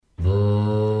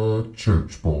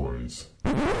Church Boys.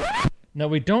 Now,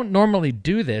 we don't normally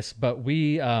do this, but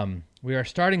we are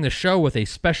starting the show with a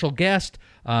special guest.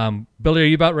 Billy, are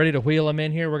you about ready to wheel him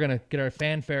in here? We're going to get our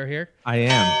fanfare here. I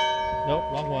am. Nope,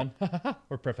 wrong one.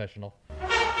 We're professional.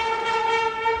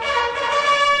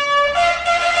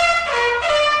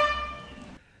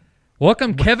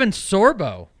 Welcome, Kevin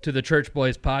Sorbo, to the Church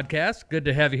Boys podcast. Good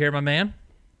to have you here, my man.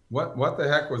 What the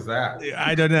heck was that?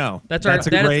 I don't know. That's a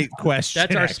great question.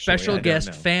 That's our actually. special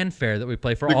guest fanfare that we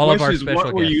play for the all of our is, special what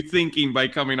guests. were you thinking by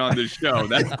coming on this show?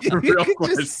 That's the real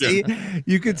question.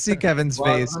 You could see Kevin's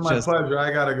face. It's my pleasure.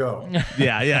 I gotta go.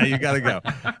 Yeah, you gotta go.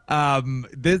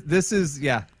 This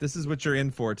is what you're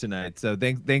in for tonight. So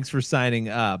thanks for signing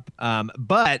up.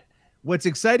 But what's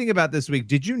exciting about this week?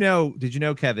 Did you know,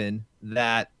 Kevin,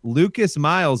 that Lucas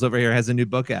Miles over here has a new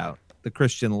book out? The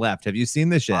Christian Left. Have you seen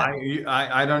this yet?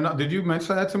 I don't know. Did you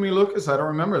mention that to me, Lucas? I don't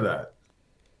remember that.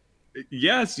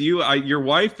 Yes, your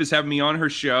wife is having me on her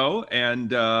show,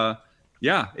 and it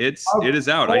is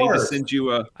out. I need to send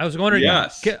you a. I was wondering.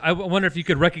 Yes. I wonder if you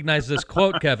could recognize this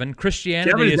quote, Kevin.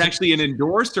 Christianity Kevin is actually an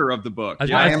endorser of the book.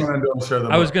 I am an endorser of the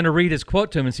book. I was going to read his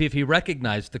quote to him and see if he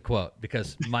recognized the quote,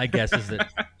 because my guess is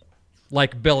that,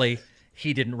 like Billy,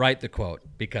 he didn't write the quote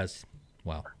because,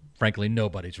 well, frankly,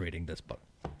 nobody's reading this book.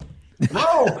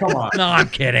 No, come on. No, I'm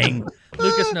kidding.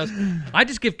 Lucas knows. I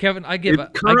just give Kevin.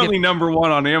 It's currently number one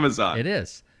on Amazon. It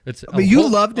is. It's. But you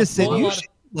love to say. You should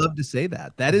love to say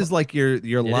that. That is like your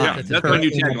line. Yeah, that's my new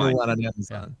tagline. On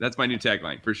Amazon. That's my new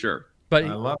tagline for sure. But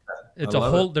I love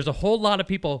that. There's a whole lot of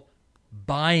people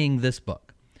buying this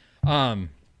book. But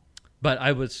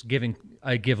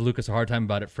I give Lucas a hard time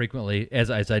about it frequently, as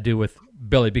I do with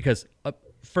Billy, because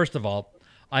first of all,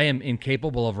 I am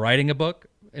incapable of writing a book,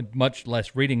 and much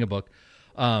less reading a book,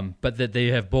 but that they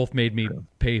have both made me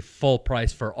pay full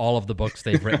price for all of the books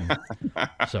they've written.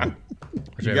 So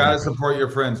you got to support your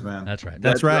friends, man. That's right.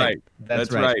 That's right.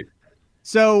 That's right.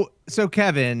 So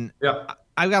Kevin, yeah.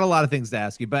 I've got a lot of things to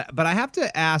ask you, but I have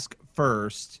to ask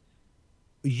first.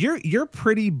 You're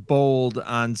pretty bold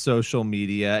on social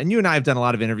media, and you and I have done a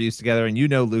lot of interviews together, and you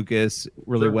know Lucas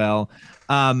really well.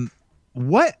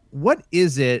 What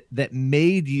is it that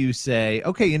made you say,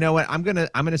 okay, you know what, I'm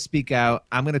gonna speak out,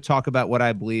 I'm gonna talk about what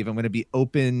I believe, I'm gonna be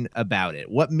open about it?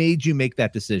 What made you make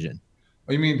that decision?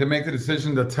 You mean to make the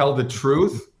decision to tell the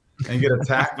truth and get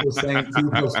attacked for saying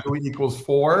 2 + 2 =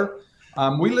 4?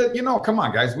 We live, come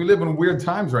on, guys, we live in weird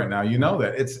times right now. You know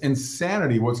that. It's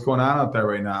insanity what's going on out there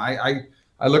right now.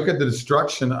 I look at the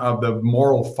destruction of the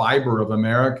moral fiber of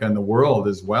America and the world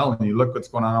as well, and you look what's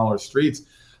going on all our streets.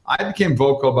 I became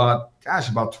vocal about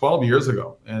 12 years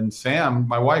ago. And Sam,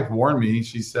 my wife, warned me.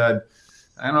 She said,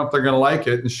 I don't know if they're going to like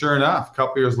it. And sure enough, a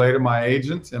couple years later, my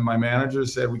agent and my manager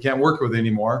said, we can't work with you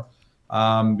anymore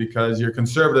because you're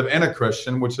conservative and a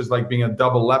Christian, which is like being a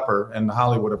double leper in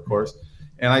Hollywood, of course.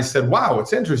 And I said, wow,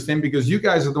 it's interesting because you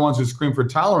guys are the ones who scream for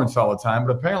tolerance all the time.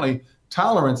 But apparently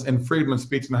tolerance and freedom of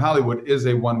speech in Hollywood is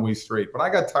a one-way street. But I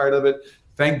got tired of it.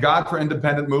 Thank God for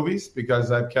independent movies,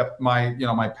 because I've kept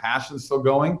my passion still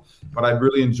going. But I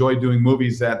really enjoy doing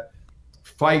movies that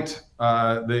fight.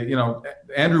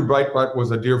 Andrew Breitbart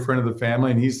was a dear friend of the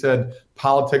family, and he said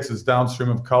politics is downstream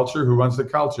of culture. Who runs the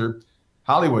culture?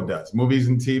 Hollywood does, movies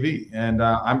and TV. And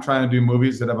I'm trying to do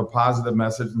movies that have a positive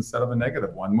message instead of a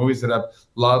negative one. Movies that have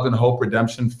love and hope,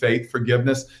 redemption, faith,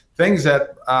 forgiveness, things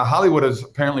that Hollywood has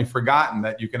apparently forgotten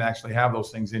that you can actually have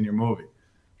those things in your movie.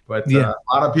 But a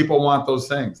lot of people want those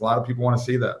things. A lot of people want to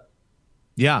see that.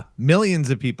 Yeah, millions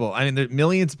of people. I mean,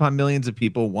 millions upon millions of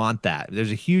people want that.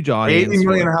 There's a huge audience. 80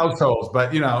 million households,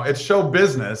 but it's show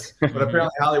business. But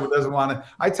apparently Hollywood doesn't want it.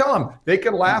 I tell them they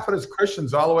can laugh at us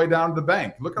Christians all the way down to the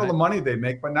bank. Look at all the money they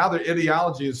make. But now their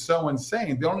ideology is so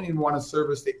insane. They don't even want to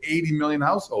service the 80 million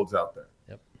households out there.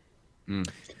 Yep.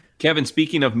 Kevin,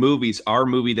 speaking of movies, our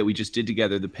movie that we just did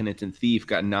together, The Penitent Thief,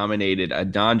 got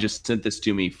nominated. Don just sent this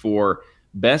to me for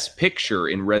Best Picture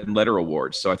in Red Letter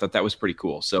Awards. So I thought that was pretty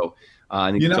cool. So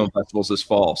I think film festivals this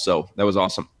fall. So that was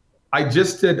awesome. I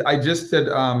just did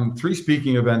 3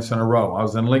 speaking events in a row. I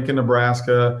was in Lincoln,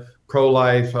 Nebraska,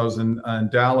 pro-life. I was in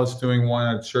Dallas doing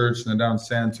one at church, and then down in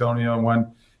San Antonio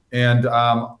one. And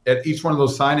at each one of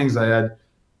those signings I had,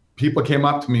 people came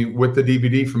up to me with the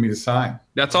DVD for me to sign.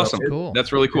 That's awesome. Cool.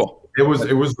 That's really cool. It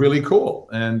was really cool,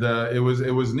 and it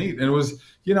was neat. And it was,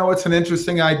 it's an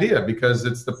interesting idea because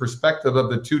it's the perspective of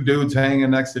the 2 dudes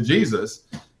hanging next to Jesus,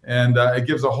 and it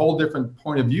gives a whole different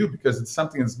point of view because it's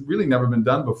something that's really never been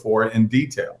done before in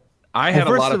detail. I had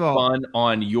a lot of fun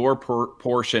on your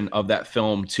portion of that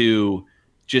film too,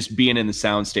 just being in the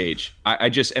soundstage.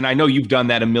 And I know you've done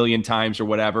that a million times or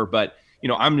whatever, but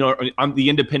I'm the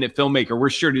independent filmmaker. We're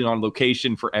shooting on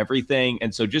location for everything.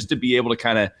 And so just to be able to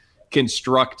kind of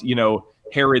construct,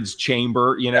 Herod's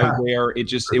chamber, there,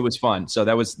 it was fun. So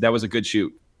that was a good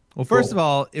shoot. Well, first of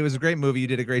all, it was a great movie. You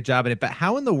did a great job in it. But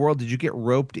how in the world did you get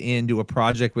roped into a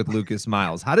project with Lucas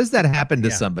Miles? How does that happen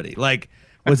to somebody? Like,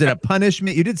 was it a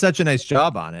punishment? You did such a nice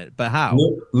job on it, but how?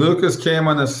 Lucas came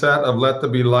on the set of Let There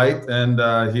Be Light,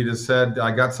 and he just said,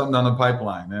 "I got something on the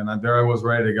pipeline," and there I was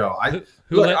ready to go.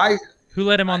 Who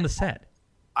let him on the set?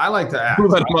 I like to act. Who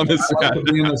let him on the set? I like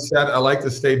to be on the set. I like to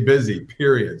stay busy.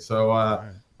 Period. So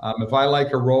if I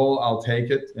like a role, I'll take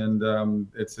it, and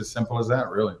it's as simple as that,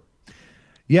 really.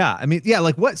 Yeah, I mean,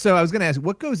 like what? So I was going to ask,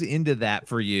 what goes into that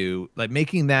for you, like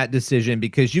making that decision?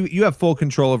 Because you have full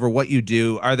control over what you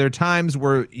do. Are there times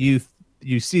where you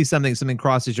see something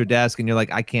crosses your desk and you're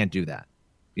like, I can't do that,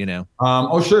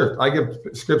 Oh, sure. I give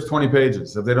scripts 20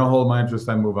 pages. If they don't hold my interest,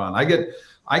 I move on. I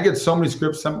get so many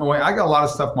scripts sent my way. I got a lot of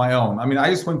stuff my own. I mean, I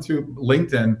just went through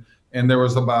LinkedIn and there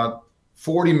was about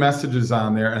 40 messages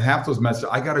on there, and half those messages,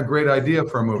 I got a great idea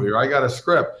for a movie, or I got a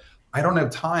script. I don't have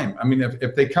time. I mean,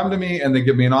 if they come to me and they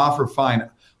give me an offer, fine.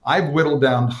 I've whittled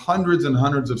down hundreds and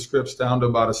hundreds of scripts down to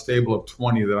about a stable of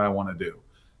 20 that I want to do.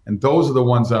 And those are the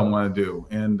ones I want to do.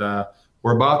 And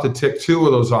we're about to tick 2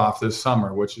 of those off this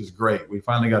summer, which is great. We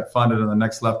finally got funded on the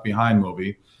next Left Behind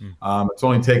movie. It's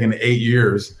only taken 8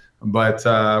 years, but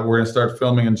we're going to start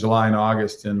filming in July and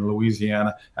August in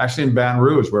Louisiana, actually in Baton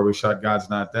Rouge, where we shot God's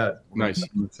Not Dead. Nice.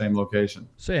 In the same location.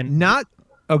 So,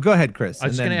 Oh, go ahead, Chris. I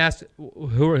was going to ask,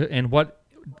 what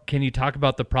can you talk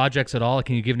about the projects at all?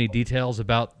 Can you give any details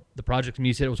about the project?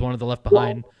 You said it was one of the Left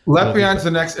Behind. Well, Left Behind's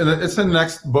the next, and it's the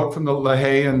next book from the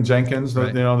LaHaye and Jenkins,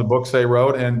 right. The books they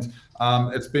wrote, and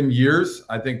it's been years.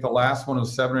 I think the last one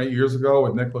was 7 or 8 years ago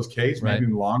with Nicolas Cage, maybe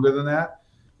even longer than that.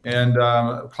 And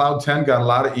Cloud 10 got a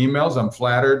lot of emails. I'm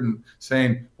flattered and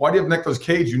saying, "Why do you have Nicolas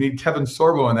Cage? You need Kevin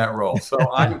Sorbo in that role." So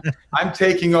I'm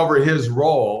taking over his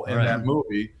role in that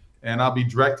movie. And I'll be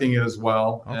directing it as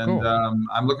well. Cool.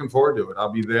 I'm looking forward to it.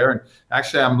 I'll be there. And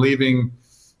actually, I'm leaving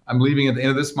at the end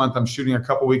of this month. I'm shooting a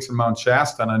couple weeks in Mount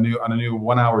Shasta on a new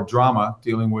 1-hour drama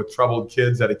dealing with troubled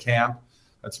kids at a camp.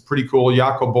 That's pretty cool.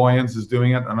 Jaco Boyens is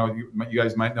doing it. I know you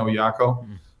guys might know Jaco.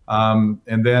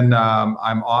 And then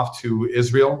I'm off to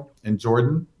Israel and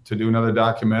Jordan to do another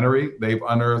documentary. They've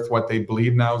unearthed what they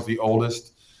believe now is the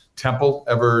oldest temple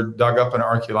ever dug up in an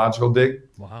archaeological dig.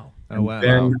 Wow.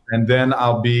 And then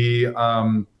I'll be,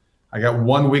 I got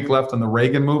 1 week left on the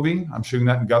Reagan movie. I'm shooting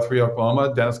that in Guthrie,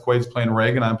 Oklahoma. Dennis Quaid's playing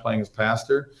Reagan. I'm playing his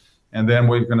pastor. And then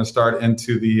we're going to start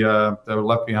into the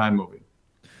Left Behind movie.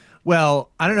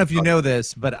 Well, I don't know if you know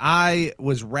this, but I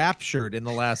was raptured in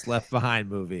the last Left Behind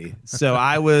movie. So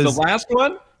I was the last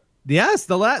one. Yes,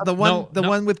 the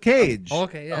one with Cage. Oh,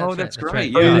 okay, yeah. That's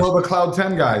great. Yeah. You know the Cloud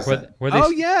 10 guys.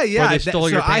 Yeah. They stole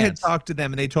your I had pants. talked to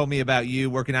them and they told me about you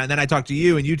working on it. And then I talked to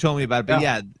you and you told me about it. But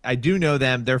yeah, I do know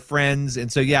them. They're friends.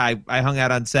 And so, yeah, I hung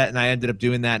out on set and I ended up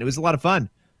doing that. It was a lot of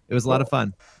fun.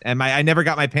 And I never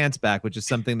got my pants back, which is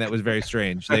something that was very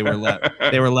strange. They were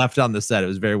left on the set. It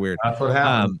was very weird. That's what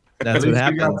happened. That's what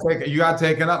happened. You got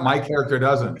taken up. My character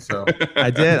doesn't. So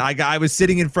I did. I was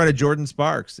sitting in front of Jordan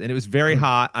Sparks, and it was very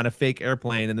hot on a fake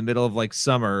airplane in the middle of like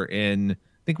summer I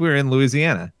think we were in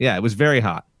Louisiana. Yeah, it was very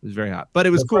hot. But it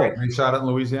was cool. Right. We shot it in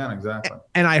Louisiana, exactly.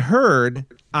 And I heard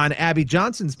on Abby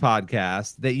Johnson's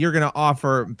podcast that you're going to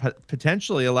offer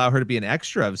potentially allow her to be an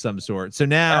extra of some sort. So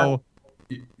now.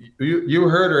 You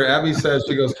heard her. Abby says,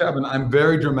 she goes, "Kevin, I'm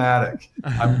very dramatic.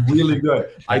 I'm really good.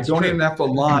 I don't even have to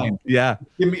line. Yeah.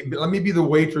 Let me be the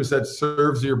waitress that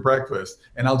serves your breakfast,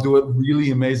 and I'll do it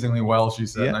really amazingly well," she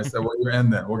said. Yeah. And I said, "Well, you're in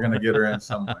then. We're going to get her in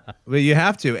somewhere." Well, you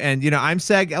have to. And, I'm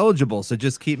SAG eligible, so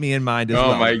just keep me in mind as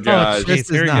well. Oh, my gosh.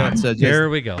 Here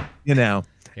we go.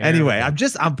 Anyway,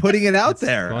 I'm putting it out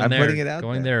there.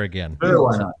 Going there again. Sure,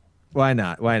 why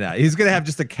not? Why not? He's going to have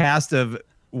just a cast of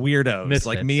weirdos, Misfits.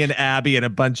 Like me and Abby and a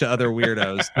bunch of other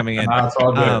weirdos coming in. It's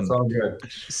all good. It's all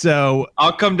good. So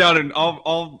I'll come down and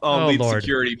I'll lead Lord.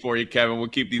 security for you, Kevin. We'll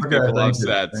keep these people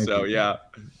offset. So yeah.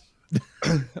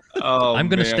 I'm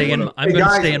gonna stay in. I'm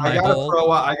gonna stay in my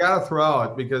hole. I gotta throw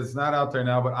out because it's not out there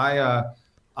now.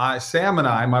 But Sam and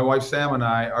I, my wife Sam and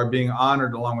I, are being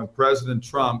honored along with President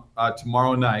Trump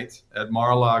tomorrow night at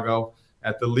Mar-a-Lago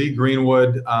at the Lee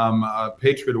Greenwood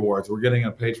Patriot Awards. We're getting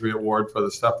a Patriot Award for the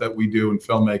stuff that we do in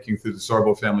filmmaking through the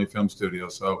Sorbo Family Film Studio.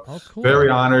 So cool. Very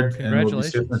honored.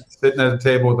 Congratulations. And we'll be sitting at a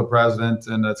table with the president,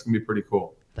 and that's going to be pretty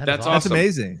cool. That's That's awesome.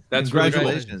 amazing. That's really cool.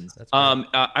 Congratulations. That's great.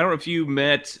 I don't know if you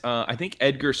met. I think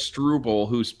Edgar Struble,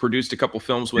 who's produced a couple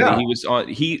films with it. He was on.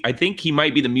 I think he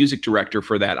might be the music director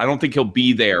for that. I don't think he'll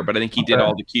be there, but I think he did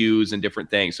all the cues and different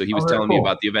things. So he was telling me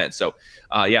about the event. So,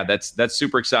 yeah, that's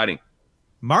super exciting.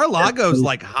 Mar-a-Lago's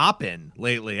like hopping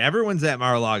lately. Everyone's at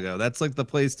Mar-a-Lago. That's like the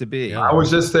place to be. I was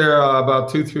just there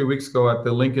about 2-3 weeks ago at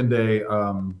the Lincoln Day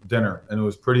dinner, and it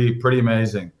was pretty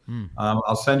amazing.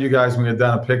 I'll send you guys when we get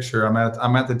done a picture. I'm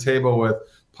at the table with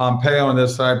Pompeo on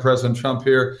this side, President Trump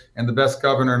here, and the best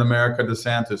governor in America,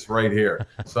 DeSantis, right here.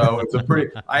 So it's a pretty.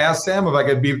 I asked Sam if I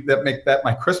could make that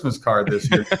my Christmas card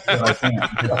this year.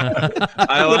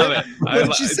 I love it. What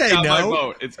did you say?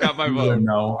 No, it's got my vote.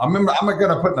 No, I'm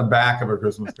gonna put in the back of a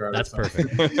Christmas card. That's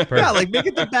perfect. Yeah, like make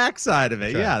it the backside of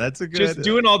it. Yeah, that's a good. Just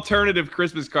do an alternative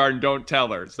Christmas card and don't tell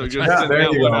her. So just send there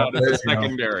that you one go. out as There a you go.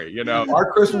 secondary.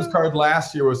 Our Christmas card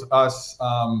last year was us.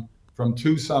 From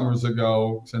 2 summers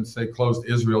ago, since they closed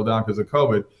Israel down because of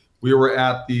COVID, we were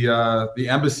at the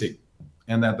embassy,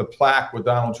 and that the plaque with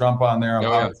Donald Trump on there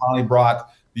finally brought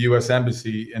the U.S.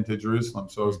 Embassy into Jerusalem.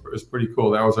 So it was pretty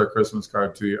cool. That was our Christmas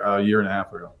card a year and a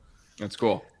half ago. That's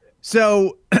cool.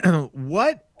 So,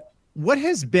 what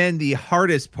has been the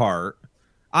hardest part?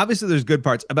 Obviously, there's good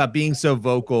parts about being so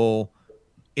vocal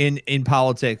in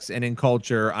politics and in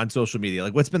culture on social media.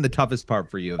 Like, what's been the toughest part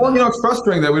for you? Well, it's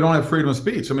frustrating that we don't have freedom of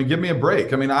speech. I mean, give me a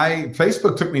break. I mean,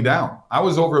 Facebook took me down. I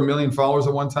was over 1 million followers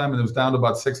at one time, and it was down to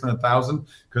about 600,000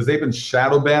 because they've been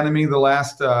shadow banning me the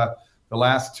last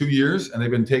 2 years, and they've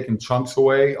been taking chunks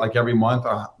away like every month.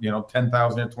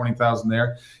 10,000 here, 20,000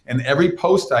 there, and every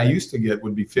post I used to get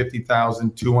would be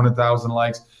 50,000, 200,000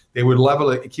 likes. They would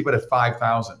level it, keep it at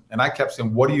 5,000. And I kept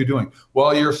saying, what are you doing?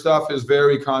 Well, your stuff is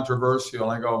very controversial.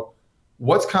 And I go,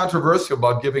 what's controversial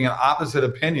about giving an opposite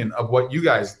opinion of what you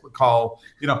guys call,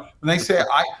 when they say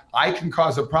I can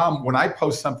cause a problem. When I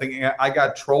post something, I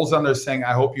got trolls on there saying,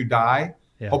 I hope you die.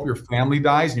 Yeah. Hope your family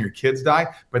dies and your kids die.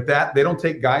 But they don't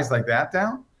take guys like that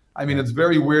down. I mean, it's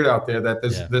very weird out there that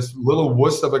this little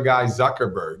wuss of a guy,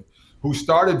 Zuckerberg, who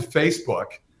started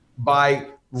Facebook by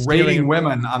rating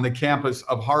women on the campus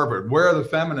of Harvard. Where are the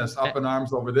feminists up in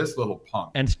arms over this little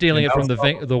punk? And stealing it from the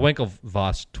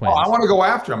Winklevoss twins. Oh, I want to go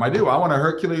after him. I do. I want a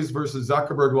Hercules versus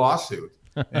Zuckerberg lawsuit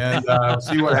and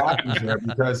see what happens there,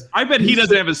 because I bet he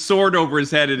doesn't have a sword over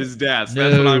his head at his desk.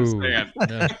 That's what I'm saying.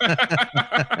 No.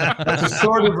 it's a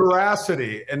sort of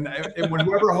veracity, and when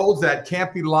whoever holds that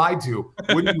can't be lied to.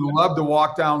 Wouldn't you love to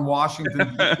walk down Washington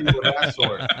D.C. with that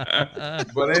sword?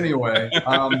 But anyway.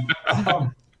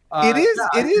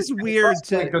 It is weird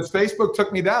because Facebook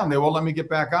took me down. They won't let me get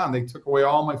back on. They took away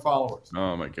all my followers.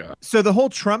 Oh my God. So the whole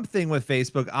Trump thing with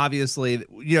Facebook, obviously,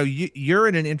 you're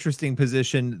in an interesting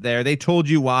position there. They told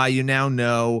you why. You now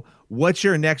know. What's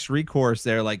your next recourse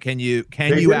there? Like, can you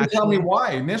actually tell me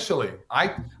why initially?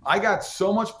 I got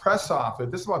so much press off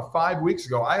it. This is about 5 weeks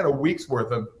ago. I had a week's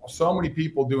worth of so many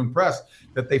people doing press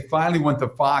that they finally went to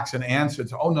Fox and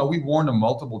answered. Oh no, we warned him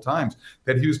multiple times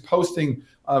that he was posting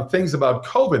things about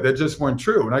COVID that just weren't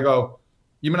true. And I go,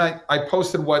 you mean I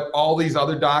posted what all these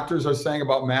other doctors are saying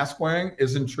about mask wearing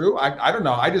isn't true? I don't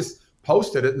know. I just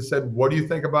posted it and said, what do you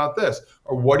think about this?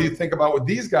 Or what do you think about what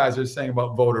these guys are saying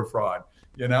about voter fraud?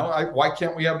 Why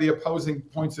can't we have the opposing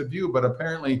points of view? But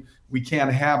apparently we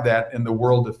can't have that in the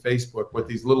world of Facebook with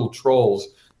these little trolls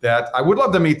that I would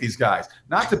love to meet these guys,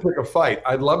 not to pick a fight.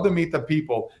 I'd love to meet the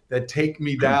people that take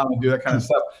me down and do that kind of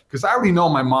stuff, because I already know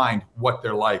in my mind what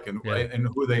they're like and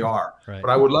who they are. Right. But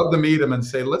I would love to meet them and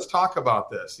say, let's talk about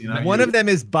this. One of them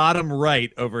is bottom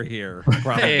right over here.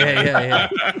 Hey.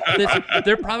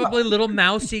 They're probably little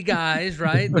mousy guys,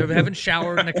 right? They haven't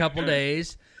showered in a couple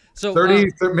days. So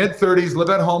mid-30s, live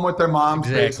at home with their mom's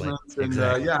Exactly. basements, and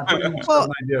I pretty much have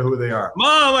an idea who they are.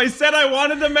 Mom, I said I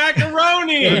wanted the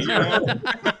macaroni.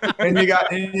 and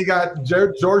you got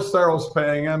George Soros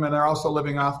paying them, and they're also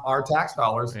living off our tax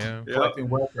dollars, collecting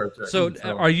welfare checks. So,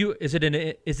 is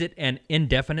it an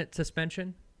indefinite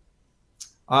suspension?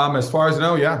 As far as I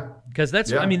know, yeah. Because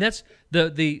that's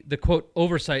the quote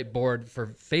oversight board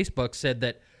for Facebook said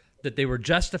that they were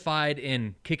justified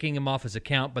in kicking him off his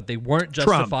account, but they weren't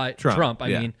justified. Trump.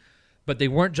 But they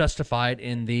weren't justified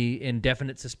in the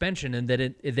indefinite suspension, and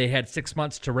that they had 6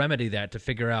 months to remedy that, to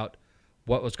figure out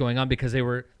what was going on, because they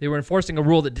were enforcing a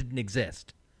rule that didn't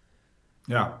exist.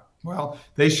 Yeah. Well,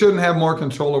 they shouldn't have more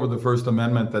control over the First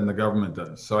Amendment than the government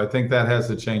does. So I think that has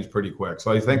to change pretty quick.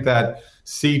 So I think that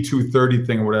C-230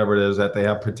 thing, whatever it is that they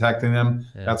have protecting them,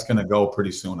 that's going to go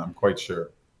pretty soon. I'm quite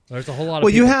sure. There's a whole lot of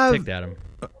people ticked at him.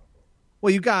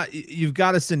 Well, you've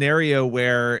got a scenario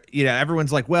where,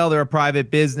 everyone's like, well, they're a private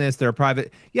business, they're a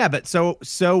private. Yeah, but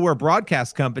so were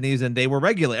broadcast companies, and they were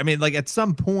regulated. I mean, like, at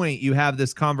some point you have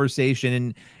this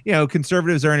conversation, and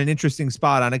conservatives are in an interesting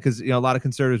spot on it because a lot of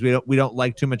conservatives, we don't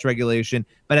like too much regulation,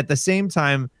 but at the same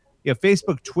time,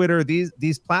 Facebook, Twitter,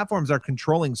 these platforms are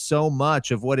controlling so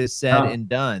much of what is said and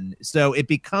done. So it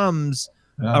becomes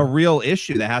a real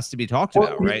issue that has to be talked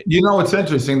about, right? It's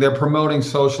interesting. They're promoting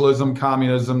socialism,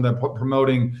 communism. They're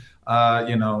promoting,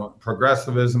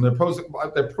 progressivism.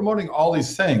 They're promoting all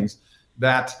these things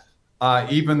that,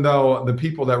 even though the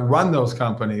people that run those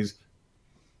companies,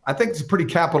 I think it's pretty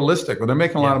capitalistic. But they're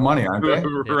making a lot of money, aren't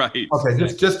they? Right. Okay,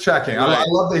 just checking. Right. I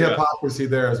love the hypocrisy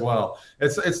there as well.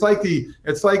 It's like the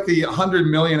 100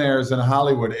 millionaires in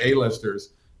Hollywood,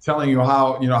 A-listers, telling you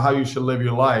how you should live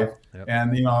your life,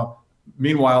 and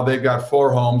meanwhile, they've got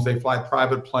 4 homes, they fly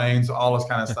private planes, all this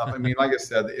kind of stuff. I mean, like I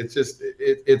said, it's just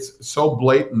it's so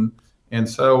blatant and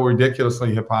so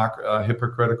ridiculously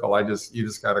hypocritical. You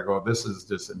just got to go, this is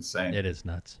just insane. It is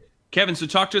nuts. Kevin, so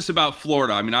talk to us about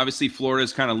Florida. I mean, obviously, Florida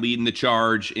is kind of leading the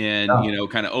charge in,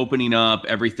 kind of opening up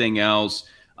everything else.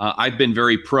 I've been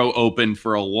very pro-open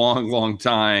for a long, long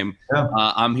time. Yeah.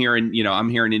 I'm here in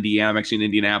Indiana. I'm actually in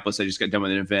Indianapolis. I just got done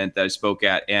with an event that I spoke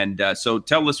at. And so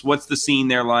tell us, what's the scene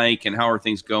there like and how are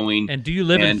things going? And do you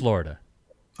live in Florida?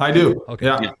 I do. Okay.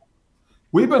 Yeah.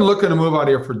 We've been looking to move out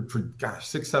here for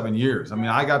 6-7 years. I mean,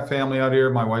 I got family out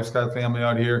here. My wife's got family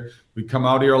out here. We come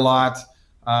out here a lot.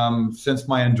 Since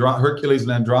my Hercules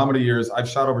and Andromeda years, I've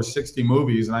shot over 60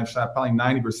 movies, and I've shot probably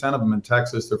 90% of them in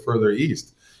Texas or further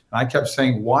east. And I kept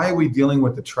saying, why are we dealing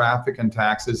with the traffic and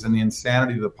taxes and the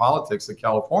insanity of the politics of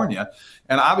California?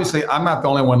 And obviously, I'm not the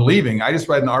only one leaving. I just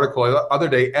read an article the other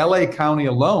day, LA County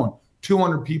alone,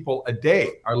 200 people a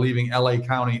day are leaving LA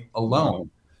County alone.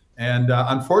 And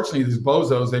unfortunately, these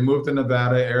bozos, they moved to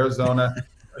Nevada, Arizona,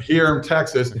 here in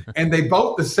Texas, and they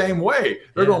vote the same way.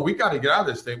 They're going, we got to get out of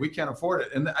this state. We can't afford it.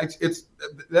 And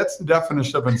that's the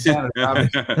definition of insanity.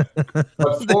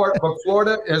 But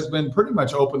Florida has been pretty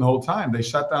much open the whole time. They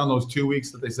shut down those 2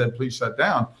 weeks that they said, please shut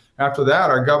down. After that,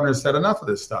 our governor said enough of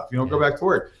this stuff. Go back to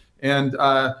work. And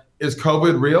is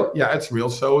COVID real? Yeah, it's real.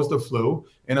 So is the flu.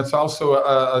 And it's also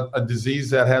a disease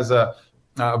that has a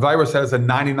virus that has a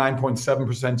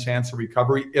 99.7% chance of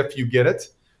recovery if you get it.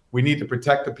 We need to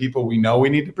protect the people we know we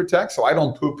need to protect. So I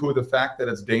don't poo-poo the fact that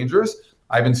it's dangerous.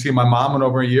 I haven't seen my mom in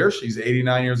over a year. She's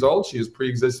 89 years old. She has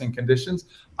pre-existing conditions.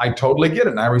 I totally get it,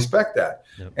 and I respect that.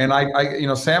 Yep. And I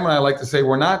Sam and I like to say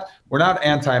we're not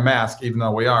anti-mask, even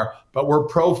though we are, but we're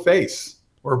pro-face.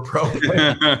 We're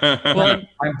pro-face. Well,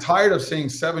 I'm tired of seeing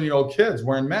 7-year-old kids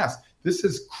wearing masks. This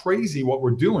is crazy what we're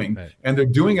doing, right. And they're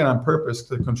doing it on purpose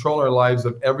to control our lives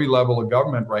at every level of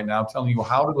government right now, telling you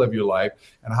how to live your life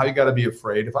and how you got to be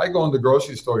afraid. If I go in the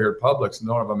grocery store here at Publix and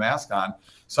don't have a mask on,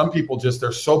 some people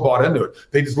they're so bought into it.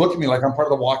 They just look at me like I'm part of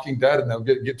the Walking Dead, and they'll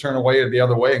get turned away the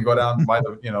other way and go down by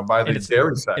the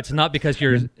dairy section. It's not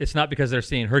because they're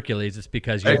seeing Hercules. It's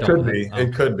because it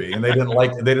could be, and they didn't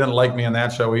like me on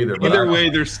that show either. Either way,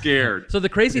 they're scared. So the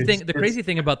crazy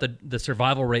thing about the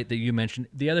survival rate that you mentioned,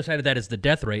 the other side of that is the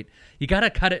death rate. You got to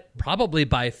cut it probably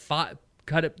by 5.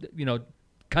 Cut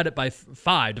it by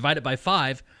 5. Divide it by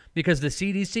 5 because the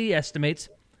CDC estimates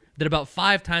that about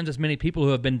 5 times as many people who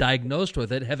have been diagnosed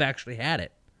with it have actually had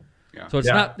it. Yeah. So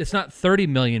it's not 30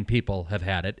 million people have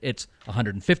had it. It's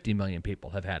 150 million people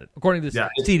have had it, according to the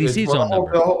CDC's own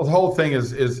number. The whole thing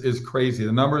is crazy.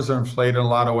 The numbers are inflated in a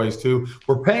lot of ways too.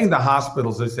 We're paying the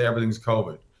hospitals. They say everything's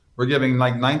COVID. We're giving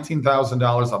like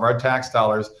 $19,000 of our tax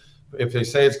dollars if they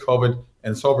say it's COVID,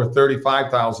 and it's over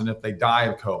 $35,000 if they die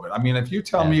of COVID. I mean, if you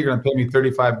tell me you're going to pay me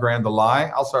 $35,000 to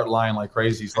lie, I'll start lying like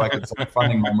crazy so I can start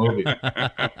funding my movie.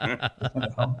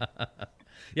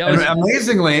 Yeah,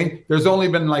 amazingly, there's only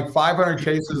been like 500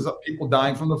 cases of people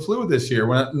dying from the flu this year,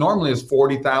 when it normally is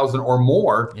 40,000 or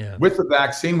more with the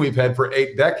vaccine we've had for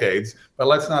 8 decades. But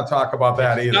let's not talk about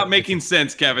that either. Not making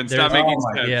sense, Kevin. Stop making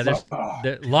sense.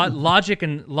 Yeah,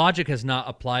 logic has not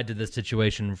applied to this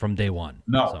situation from day one.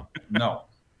 No.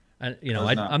 And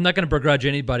I'm not going to begrudge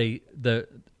anybody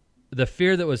the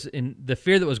fear that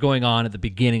was going on at the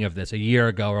beginning of this a year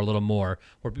ago or a little more,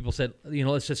 where people said,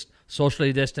 let's just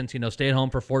socially distance, stay at home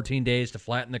for 14 days to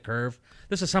flatten the curve.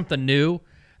 This is something new,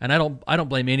 and I don't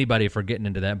blame anybody for getting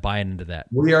into that, buying into that.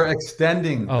 We are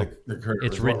extending the curve.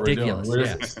 It's ridiculous. We're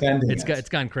just extending it. It's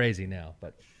gone crazy now,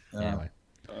 but anyway.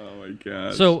 Oh my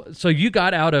God. So you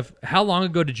got out of, how long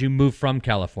ago did you move from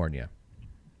California?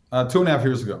 2.5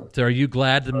 years ago. So are you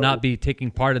glad to not be taking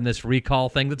part in this recall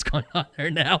thing that's going on there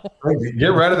now? Get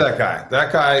rid of that guy.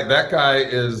 That guy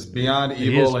is beyond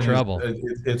evil. He is trouble.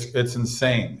 It's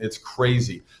insane. It's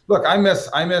crazy. Look, I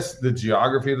miss the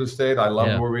geography of the state. I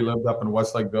love where we lived up in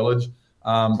Westlake Village.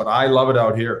 But I love it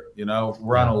out here. You know,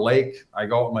 we're on a lake. I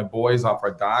go with my boys off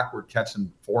our dock. We're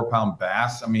catching 4-pound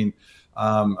bass. I mean,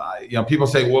 people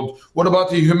say, well, what about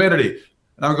the humidity?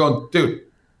 And I'm going, dude,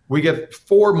 we get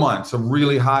 4 months of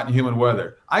really hot and humid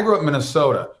weather. I grew up in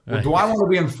Minnesota. Well, do I want to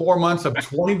be in 4 months of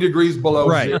 20 degrees below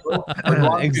zero?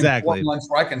 Or Exactly. 4 months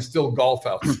where I can still golf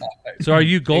outside. So are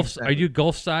you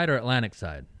Gulf side or Atlantic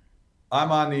side?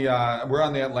 I'm on we're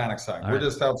on the Atlantic side. We're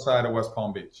just outside of West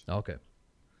Palm Beach. Okay.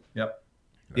 Yep.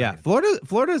 Yeah,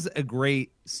 Florida's a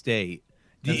great state.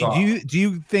 Do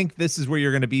you think this is where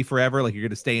you're going to be forever? Like you're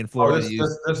going to stay in Florida?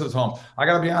 This is home. I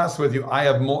got to be honest with you. I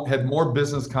have had more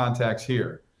business contacts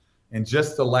here in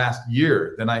just the last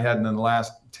year than I had in the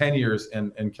last 10 years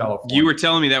in California. You were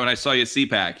telling me that when I saw you at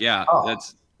CPAC. Yeah,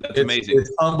 that's amazing.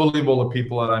 It's unbelievable the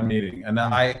people that I'm meeting. And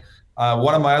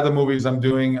one of my other movies I'm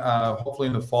doing, hopefully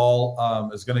in the fall,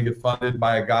 is going to get funded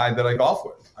by a guy that I golf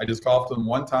with. I just golfed with him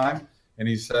one time, and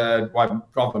he said, well,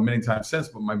 I've golfed him many times since,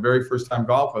 but my very first time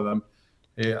golf with him,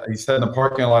 he said in the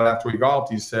parking lot after we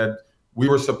golfed, he said, we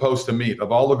were supposed to meet.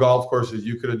 Of all the golf courses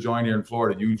you could have joined here in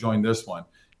Florida, you joined this one.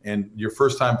 And your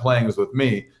first time playing was with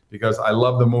me because I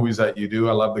love the movies that you do.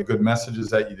 I love the good messages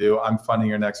that you do. I'm funding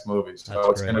your next movie.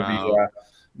 So it's going to be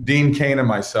Dean Cain and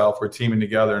myself. We're teaming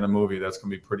together in a movie that's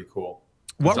going to be pretty cool.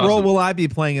 What role will I be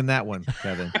playing in that one,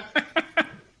 Kevin?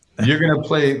 You're going to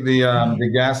play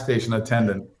the gas station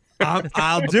attendant.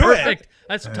 I'll do Perfect.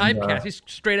 That's typecast. He's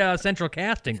straight out of Central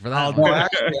Casting for that.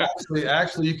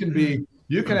 Actually,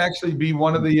 you can actually be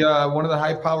one of the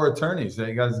high power attorneys.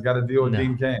 You guys got to deal with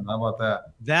Dean Cain. How about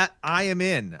that? That I am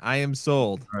in. I am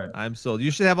sold. Right. I'm sold. You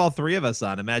should have all three of us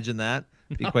on. Imagine that.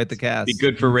 Be quite the cast. Be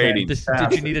good for ratings.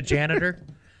 Did you need a janitor?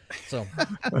 So,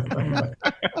 so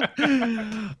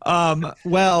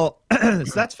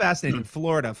that's fascinating.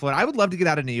 Florida. I would love to get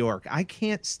out of New York. I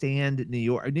can't stand New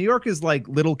York. New York is like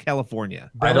little California.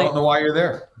 I don't know why you're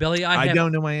there. Billy, I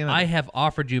don't know why I am. I have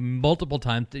offered you multiple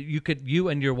times that you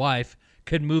and your wife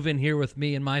could move in here with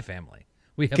me and my family.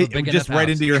 We have a big enough just right house.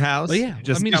 into your house. Well, yeah.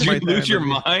 Just did you lose your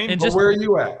mind? And where are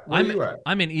you at?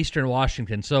 I'm in Eastern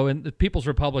Washington, so in the People's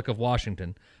Republic of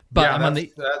Washington. But I'm on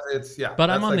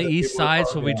the east side,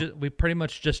 so we pretty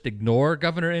much just ignore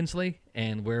Governor Inslee,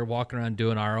 and we're walking around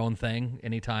doing our own thing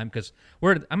anytime because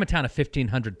I'm a town of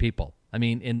 1,500 people. I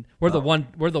mean, we're the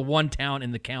one town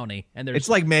in the county, and there's it's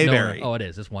like Mayberry. It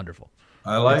is. It's wonderful.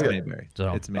 I like it. Mayberry.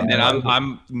 So, it's Mayberry. And then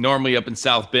I'm normally up in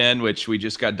South Bend, which we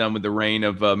just got done with the reign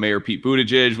of Mayor Pete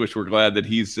Buttigieg, which we're glad that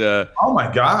he's oh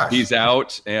my gosh, he's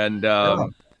out. And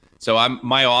so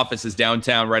my office is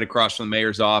downtown, right across from the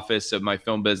mayor's office of my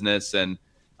film business. And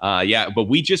but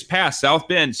we just passed South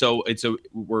Bend, so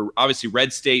we're obviously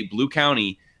red state, blue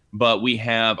county, but we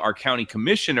have our county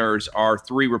commissioners are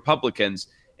 3 Republicans,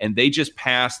 and they just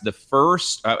passed the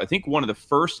first, I think one of the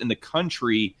first in the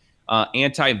country.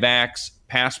 Anti-vax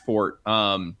passport,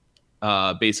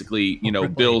 basically,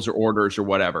 bills or orders or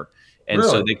whatever. And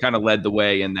so they kind of led the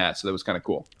way in that. So that was kind of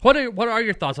cool. What are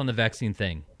your thoughts on the vaccine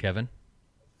thing, Kevin?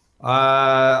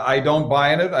 I don't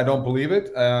buy in it. I don't believe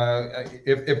it.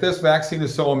 If this vaccine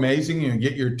is so amazing, you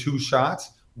get your 2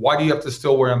 shots, why do you have to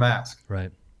still wear a mask?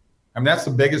 Right. I mean, that's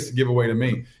the biggest giveaway to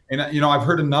me. And, I've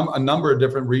heard a number of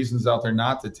different reasons out there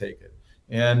not to take it.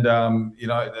 And,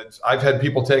 I've had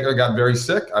people take it, got very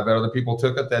sick. I've had other people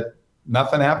took it that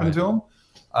nothing happened to them.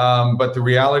 But the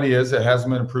reality is it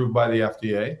hasn't been approved by the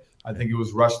FDA. I think it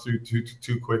was rushed through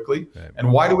too quickly. Right.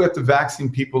 And why do we have to vaccine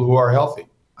people who are healthy?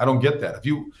 I don't get that. If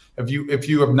you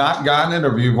have not gotten it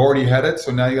or if you've already had it,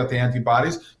 so now you got the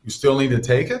antibodies, you still need to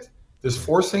take it? Just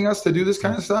forcing us to do this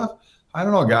kind of stuff? I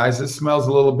don't know, guys. This smells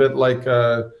a little bit like,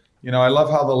 I love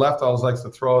how the left always likes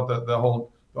to throw out the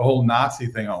whole Nazi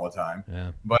thing all the time.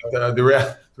 Yeah. But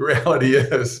the reality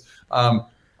is,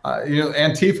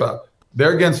 Antifa,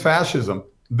 they're against fascism.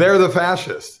 They're the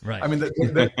fascists. Right. I mean,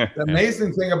 the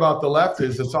amazing thing about the left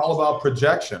is it's all about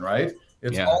projection, right?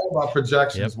 It's all about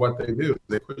projection is what they do.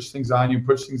 They push things on you,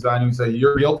 and say,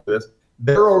 you're real to this.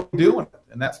 They're already doing it.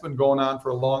 And that's been going on for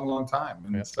a long, long time.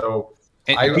 And so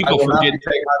I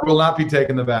will not be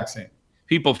taking the vaccine.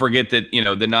 People forget that,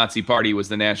 the Nazi party was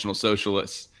the National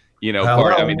Socialists.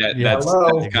 Part. I mean, that's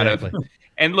kind of.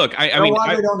 And look, I mean,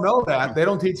 they don't know that. They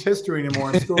don't teach history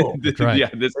anymore in school. Right. Yeah,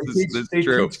 this is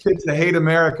true. They teach kids to hate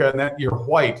America and that you're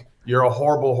white. You're a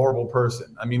horrible, horrible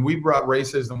person. I mean, we brought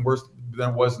racism worse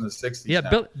than it was in the 60s. Yeah,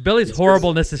 Billy's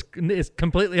horribleness is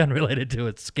completely unrelated to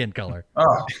its skin color.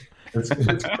 Oh,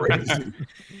 It's crazy.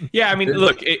 Yeah, I mean,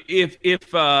 look,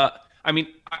 if I mean,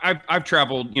 I've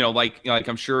traveled, like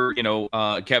I'm sure,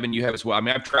 Kevin, you have as well. I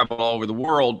mean, I've traveled all over the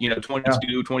world,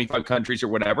 22, 25 countries or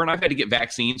whatever, and I've had to get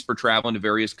vaccines for traveling to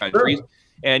various countries, Sure.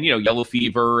 and yellow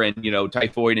fever and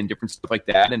typhoid and different stuff like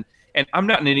that, and I'm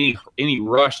not in any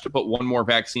rush to put one more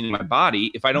vaccine in my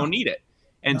body if I don't need it,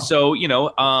 and so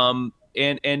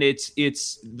and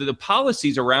it's the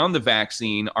policies around the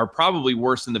vaccine are probably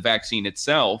worse than the vaccine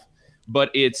itself.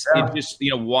 But it just,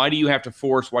 why do you have to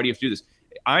force? Why do you have to do this?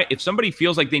 If somebody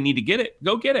feels like they need to get it,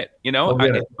 go get it.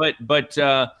 But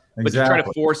to try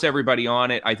to force everybody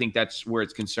on it, I think that's where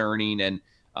it's concerning, and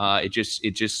it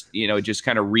just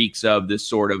kind of reeks of this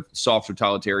sort of soft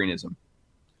totalitarianism.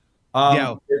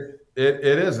 It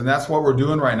is, and that's what we're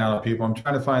doing right now, people. I'm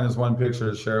trying to find this one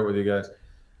picture to share it with you guys.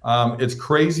 It's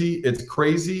crazy. It's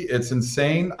crazy. It's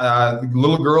insane.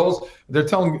 Little girls, they're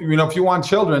telling if you want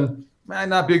children, might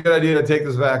not be a good idea to take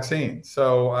this vaccine.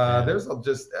 So there's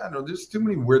too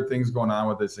many weird things going on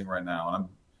with this thing right now,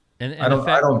 and I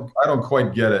don't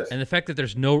quite get it. And the fact that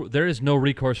there is no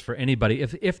recourse for anybody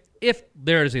if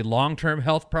there is a long-term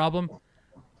health problem.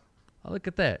 Oh, look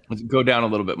at that. Let's go down a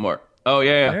little bit more. Oh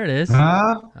yeah. There it is.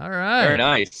 Huh? All right. Very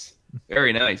nice.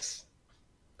 Very nice.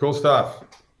 Cool stuff.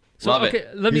 So, Love okay,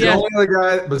 it. let me He's the ask. only other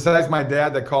guy besides my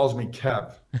dad that calls me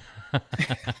Kev.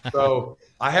 So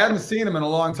I hadn't seen him in a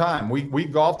long time. We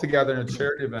golfed together in a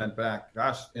charity event back,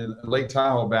 in Lake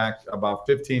Tahoe back about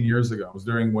 15 years ago. It was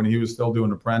when he was still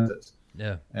doing Apprentice.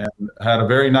 Yeah. And had a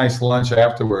very nice lunch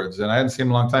afterwards. And I hadn't seen him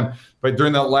in a long time. But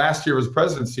during that last year of his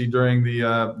presidency, during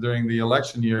the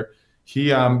election year, he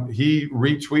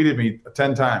retweeted me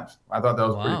 10 times. I thought that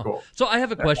was pretty cool. So I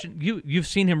have a question. You've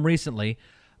seen him recently.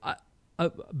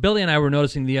 Billy and I were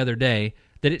noticing the other day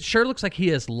that it sure looks like he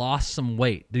has lost some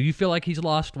weight. Do you feel like he's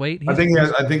lost weight? I think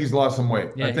he's lost some weight.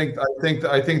 Yeah, I think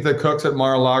the cooks at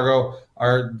Mar-a-Lago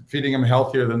are feeding him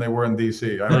healthier than they were in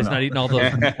DC. I don't know. He's not eating all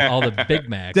the Big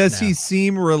Macs. Does he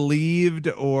seem relieved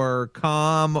or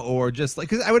calm or just like?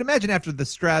 Because I would imagine after the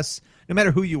stress, no matter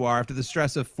who you are, after the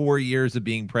stress of 4 years of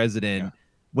being president,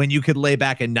 when you could lay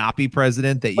back and not be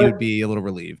president, that you'd be a little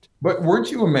relieved. But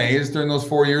weren't you amazed during those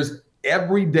 4 years?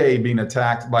 Every day being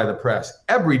attacked by the press.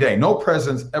 Every day. No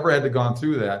president's ever had to gone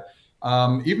through that.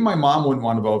 Even my mom wouldn't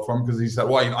want to vote for him because he said,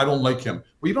 well, I don't like him.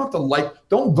 Well, you don't have to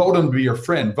don't vote him to be your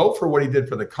friend. Vote for what he did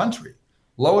for the country.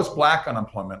 Lowest black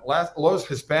unemployment, lowest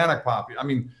Hispanic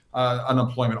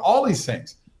unemployment, all these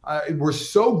things. Were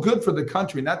so good for the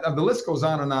country. The list goes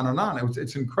on and on and on.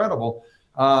 It's incredible.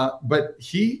 But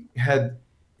he had,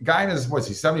 guy in his,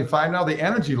 he's 75 now? The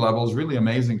energy level is really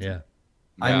amazing. Yeah.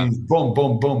 I mean, boom,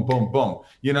 boom, boom, boom, boom.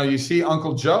 You see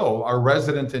Uncle Joe, our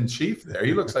resident in chief there.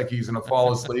 He looks like he's going to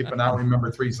fall asleep and not remember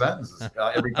 3 sentences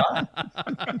every time.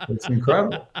 It's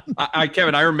incredible.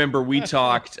 Kevin, I remember we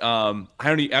talked, I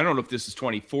don't know if this is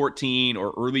 2014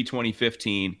 or early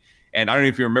 2015. And I don't know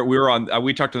if you remember,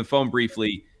 we talked on the phone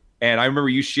briefly. And I remember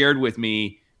you shared with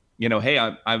me, hey,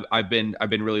 I've been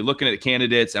really looking at the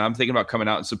candidates and I'm thinking about coming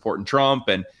out and supporting Trump.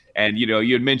 And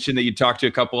you had mentioned that you talked to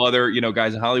a couple other,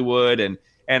 guys in Hollywood,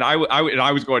 and I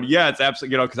was going, yeah, it's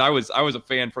absolutely, because I was a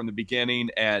fan from the beginning,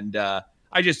 and I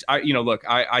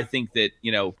think that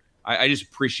I just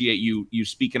appreciate you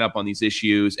speaking up on these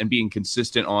issues and being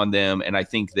consistent on them, and I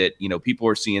think that people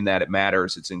are seeing that it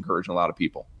matters. It's encouraging a lot of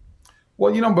people.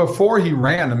 Well, before he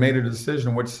ran and made a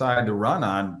decision which side to run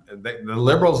on, the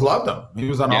liberals loved him. He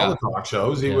was on all the talk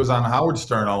shows. He was on Howard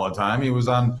Stern all the time. He was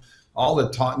on all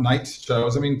the night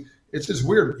shows. I mean, it's just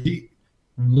weird.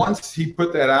 Once he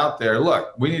put that out there,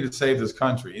 look, we need to save this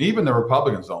country. And even the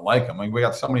Republicans don't like him. I mean, we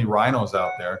got so many rhinos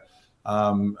out there.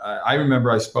 I remember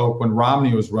I spoke when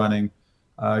Romney was running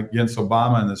against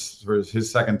Obama for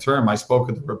his second term. I spoke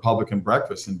at the Republican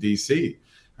breakfast in D.C.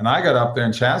 And I got up there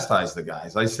and chastised the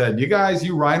guys. I said,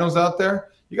 you rhinos out there,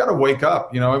 you got to wake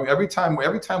up. Every time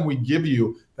we give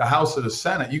you the House or the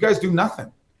Senate, you guys do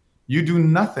nothing. You do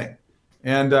nothing.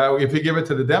 And if you give it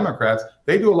to the Democrats,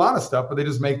 they do a lot of stuff, but they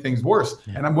just make things worse.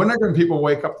 Yeah. And when are going to people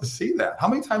wake up to see that? How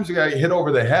many times you got hit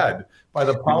over the head by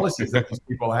the policies that these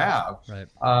people have? Right.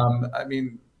 I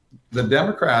mean, the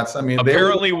Democrats,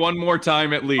 apparently one more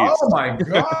time at least. Oh my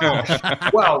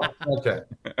gosh. Well, okay.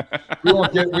 We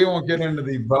won't get into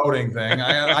the voting thing.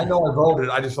 I know I voted.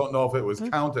 I just don't know if it was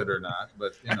counted or not,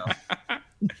 but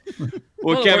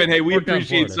Well, Kevin, hey, we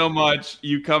appreciate so much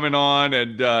you coming on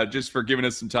and just for giving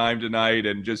us some time tonight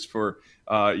and just for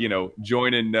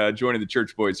joining the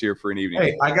church boys here for an evening.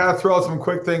 Hey, I got to throw out some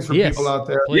quick things for people out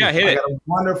there. Please. Yeah, hit it. I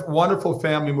got a wonderful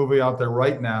family movie out there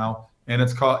right now. and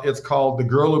it's called The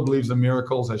Girl Who Believes in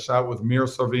Miracles. I shot with Mira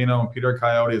Sorvino and Peter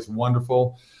Coyote. It's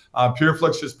wonderful.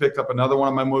 Pureflix just picked up another one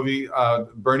of my movie,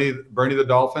 Bernie the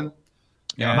Dolphin.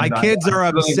 Yeah, my kids are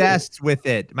obsessed with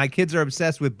it. My kids are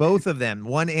obsessed with both of them,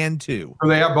 1 and 2. Do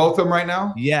they have both of them right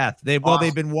now? Yeah, they've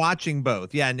been watching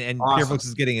both. Yeah, and awesome. Pureflix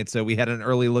is getting it, so we had an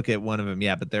early look at one of them.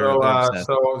 Yeah, but they're obsessed.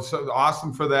 So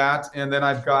awesome for that. And then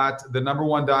I've got the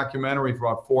 #1 documentary for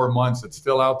about 4 months. It's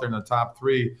still out there in the top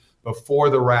 3. Before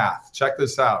the Wrath. Check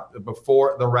this out.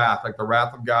 Before the Wrath, like the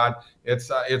wrath of God. It's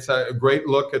a great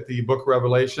look at the book of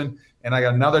Revelation. And I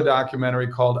got another documentary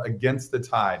called Against the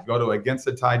Tide. Go to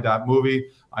againstthetide.movie.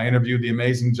 I interviewed the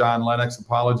amazing John Lennox,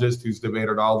 apologist, who's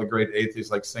debated all the great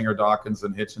atheists like Singer Dawkins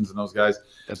and Hitchens and those guys.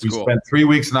 That's we cool. spent 3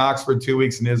 weeks in Oxford, 2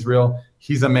 weeks in Israel.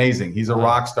 He's amazing. He's a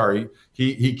rock star.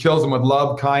 He kills them with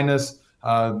love, kindness,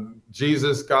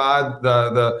 Jesus, God,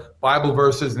 the Bible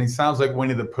verses, and he sounds like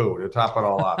Winnie the Pooh to top it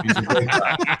all off. He's a great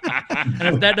guy.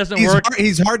 And if that doesn't work,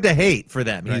 he's hard to hate for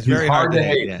them. He's very hard to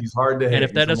hate. Yeah. He's hard to hate. And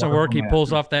if that doesn't work, he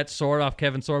pulls off that sword off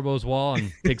Kevin Sorbo's wall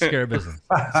and takes care of business.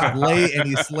 And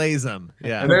he slays them.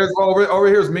 Yeah. And there's over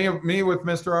here's me with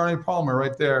Mr. Arnie Palmer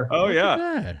right there. Oh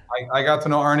yeah. I got to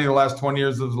know Arnie the last 20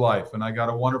 years of his life, and I got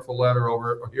a wonderful letter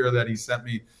over here that he sent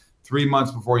me 3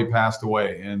 months before he passed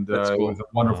away, and cool. It was a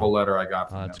wonderful letter I got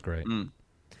from him. That's great.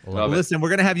 Well, listen,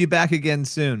 we're gonna have you back again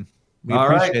soon. We all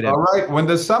appreciate it. All right. When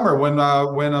this summer, when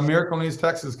A Miracle in East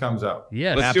Texas comes out.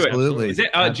 Yeah, let's absolutely. do it. Is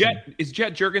it Is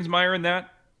Jet Juergensmeyer in that?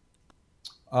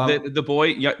 The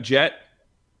boy, Jet?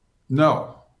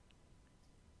 No.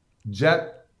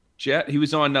 Jet. He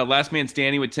was on Last Man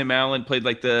Standing with Tim Allen, played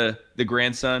like the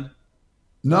grandson.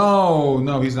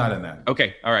 No, he's not in that.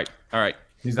 Okay, all right.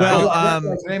 He's not.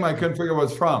 His name I couldn't figure out what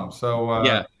it's from. So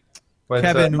yeah. But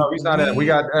Kevin, no, he's not in it. We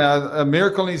got A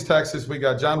Miracle in East Texas. We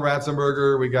got John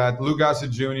Ratzenberger. We got Lou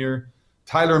Gossett Jr.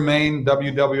 Tyler Mane,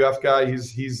 WWF guy.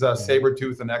 He's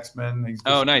Sabretooth and X-Men. He's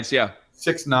nice, yeah.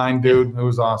 6'9" dude. It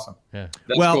was awesome. Yeah.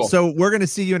 That's cool. Cool. So we're going to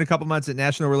see you in a couple months at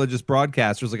National Religious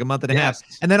Broadcasters, like a month and a half,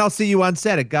 and then I'll see you on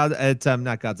set at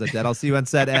not God's Dead. I'll see you on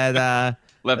set at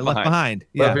Left Behind.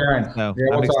 Yeah, Left Behind. So Yeah,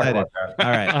 I'm we'll talk excited. about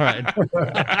that. All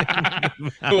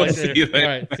right. We'll see you later.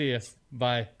 All right, see you.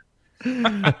 Bye.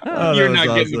 You're not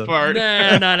getting the part.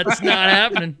 Nah, it's not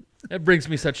happening. That brings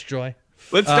me such joy.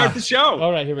 Let's start the show.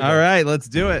 All right, here we go. All right, let's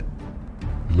do it.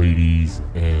 Ladies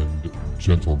and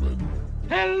gentlemen.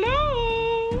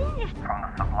 Hello. From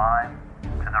the sublime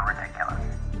to the ridiculous,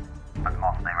 but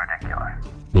mostly ridiculous.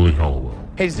 Billy Hallowell.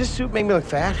 Hey, does this suit make me look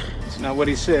fat? It's not what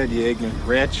he said, you ignorant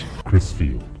wretch. Chris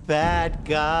Field. Bad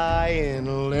guy in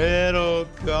a little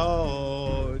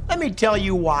coat. Let me tell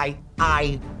you why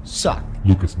I suck.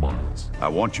 Lucas Miles. I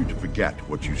want you to forget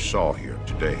what you saw here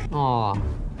today. Aw,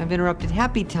 I've interrupted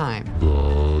happy time.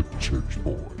 The Church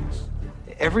Boys.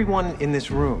 Everyone in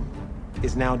this room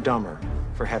is now dumber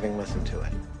for having listened to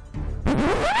it.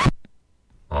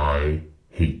 I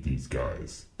hate these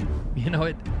guys. You know,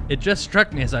 it just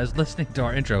struck me as I was listening to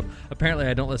our intro. Apparently,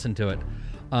 I don't listen to it.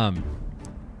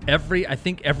 I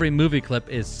think every movie clip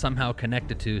is somehow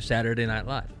connected to Saturday Night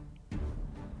Live.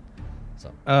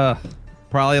 So,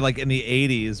 probably like in the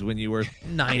 80s when you were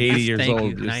 80 years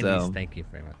old. 90s. Thank you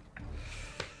very much.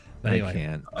 But anyway, I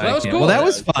can't. That was cool. Well, that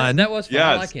was fun. That was fun.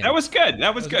 Yeah, I like him. that was good.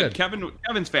 That was good.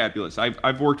 Kevin's fabulous.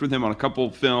 I've worked with him on a couple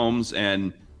films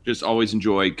and just always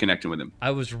enjoy connecting with him. I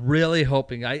was really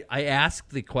hoping. I asked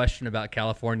the question about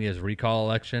California's recall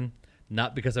election,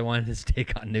 not because I wanted his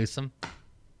take on Newsom,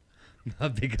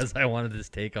 not because I wanted his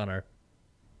take on our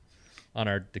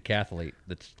decathlete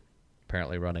that's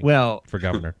apparently running for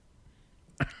governor.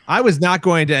 I was not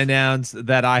going to announce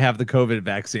that I have the COVID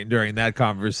vaccine during that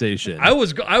conversation. I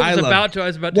was about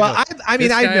to. Well, I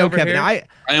mean, I know, Kevin. Here,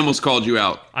 I almost called you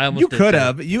out. You could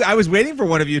have. I was waiting for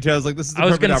one of you to. I was like, "This is." I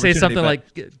was going to say something like,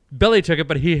 "Billy took it,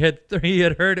 but he had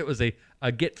heard it was a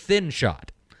get thin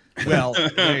shot." Well,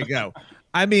 there you go.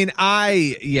 I mean,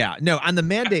 on the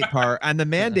mandate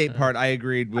part, I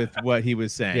agreed with what he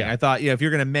was saying. Yeah. I thought, if you're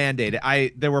going to mandate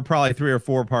it, there were probably 3 or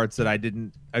 4 parts that I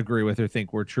didn't agree with or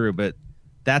think were true, but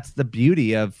that's the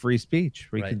beauty of free speech.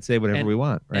 We can say whatever we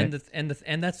want, right?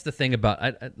 And that's the thing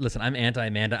about. Listen, I'm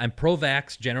anti-mandate. I'm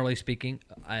pro-vax, generally speaking.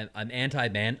 I'm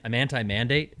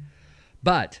anti-mandate,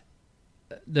 but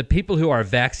the people who are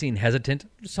vaccine hesitant,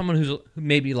 someone who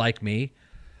maybe like me,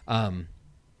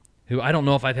 who I don't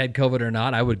know if I've had COVID or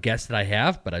not. I would guess that I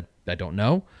have, but I don't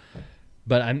know.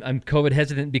 But I'm COVID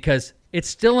hesitant because it's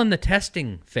still in the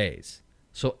testing phase.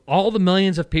 So all the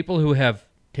millions of people who have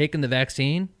taken the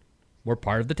vaccine were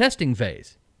part of the testing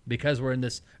phase because we're in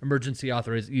this emergency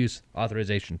use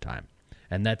authorization time.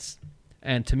 And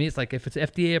to me, it's like if it's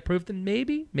FDA approved, then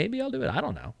maybe I'll do it. I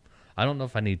don't know. I don't know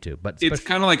if I need to, but it's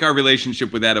kind of like our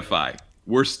relationship with Edify.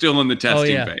 We're still in the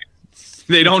testing yeah. phase.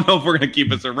 They don't know if we're going to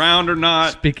keep us around or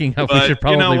not. Speaking of, but we should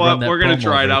probably you know what? run that We're going to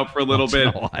promo try it every out for a little once in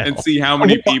bit a while. and see how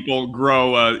many people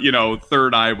grow a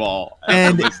third eyeball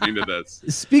after listening to this.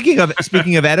 Speaking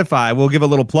of Edify, we'll give a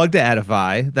little plug to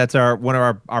Edify. That's one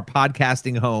of our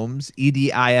podcasting homes,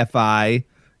 EDIFI.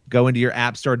 Go into your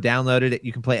app store, download it.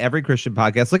 You can play every Christian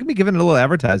podcast. Look at me giving it a little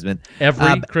advertisement.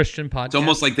 Every Christian podcast. It's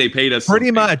almost like they paid us.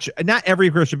 Pretty much. Not every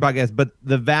Christian podcast, but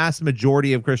the vast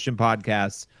majority of Christian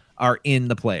podcasts are in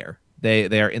the player.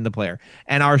 They are in the player.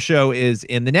 And our show is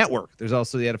in the network. There's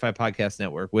also the Edify Podcast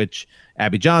Network, which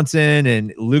Abby Johnson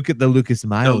and the Lucas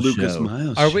Miles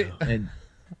show. Are we? And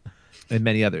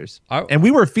many others. And we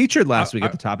were featured last week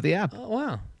at the top of the app. Oh,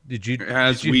 wow.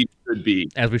 As we should be.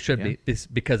 As we should be,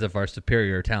 because of our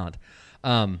superior talent.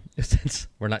 Since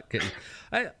we're not getting...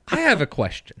 I have a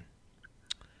question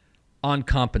on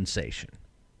compensation.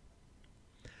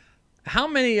 How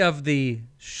many of the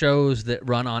shows that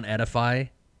run on Edify...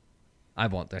 I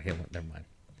won't. Okay, never mind.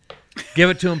 Give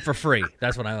it to them for free.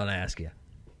 That's what I want to ask you.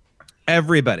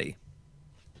 Everybody.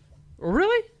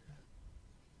 Really?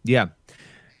 Yeah.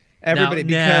 Everybody.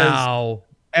 Because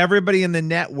everybody in the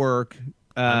network...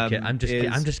 I'm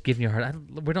just giving you a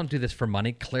hard. We don't do this for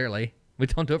money. Clearly, we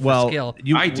don't do it for skill.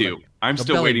 I do. I'm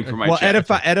still waiting for my check.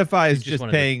 Edify is just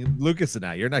paying Lucas and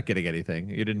I. You're not getting anything.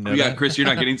 You didn't know. Yeah, Chris, you're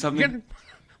not getting something.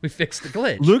 We fixed the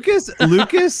glitch. Lucas.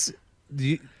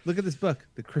 Look at this book,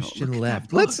 The Christian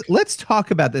Left. Let's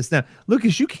talk about this now.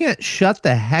 Lucas, you can't shut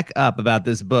the heck up about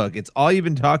this book. It's all you've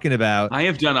been talking about. I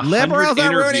have done 100 Liberals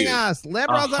interviews. are ruining us.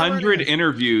 Liberals 100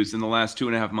 interviews in the last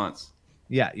 2.5 months.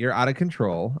 Yeah, you're out of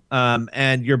control.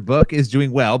 And your book is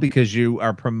doing well because you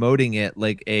are promoting it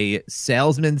like a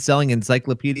salesman selling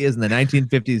encyclopedias in the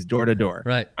 1950s door to door.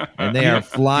 Right. And they are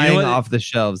flying off the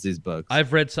shelves, these books.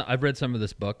 I've read some of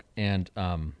this book, and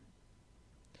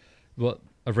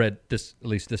I've read at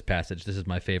least this passage. This is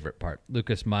my favorite part.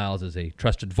 Lucas Miles is a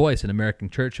trusted voice in American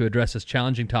church who addresses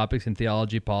challenging topics in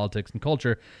theology, politics, and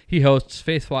culture. He hosts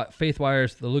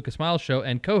Faithwire's The Lucas Miles Show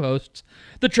and co-hosts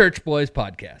the Church Boys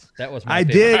podcast. That was my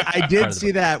favorite. I did see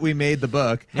that. We made the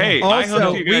book. Hey, also, I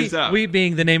hooked you guys up. We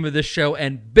being the name of this show,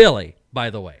 and Billy,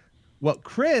 by the way. Well,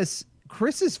 Chris's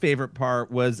favorite part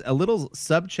was a little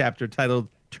subchapter titled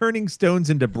 "Turning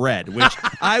Stones into Bread," which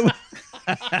I was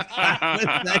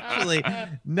actually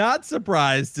not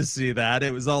surprised to see that.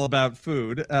 It was all about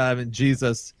food and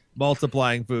Jesus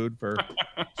multiplying food for.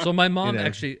 So my mom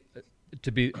actually,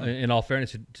 to be in all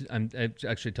fairness, I'm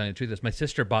actually telling you the truth. My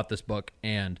sister bought this book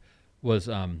and was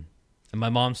and my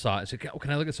mom saw it. She said,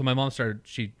 "Can I look at?" So my mom started.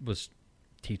 She was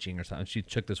teaching or something. She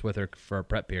took this with her for a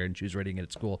prep period, and she was reading it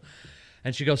at school.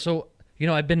 And she goes, "So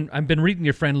I've been reading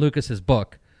your friend Lucas's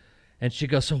book," and she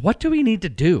goes, "So what do we need to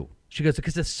do?" She goes,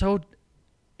 "Because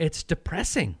it's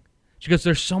depressing." She goes,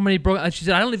 "There's so many broken." She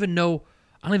said, I don't even know.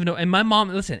 And my mom,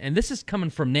 listen, and this is coming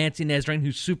from Nancy Nazarene,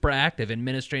 who's super active in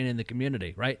ministering in the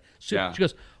community, right? So yeah. She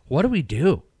goes, "What do we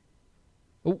do?"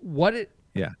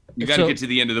 Yeah. You got to get to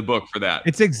the end of the book for that.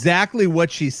 It's exactly what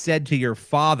she said to your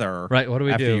father. Right. What do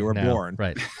we after do you were now? born?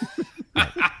 Right. Right.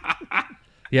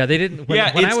 Yeah, they didn't.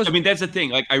 I mean, that's the thing.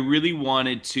 Like, I really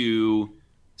wanted to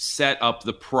set up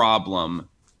the problem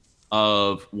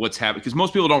of what's happening, because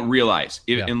most people don't realize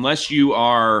unless you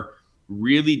are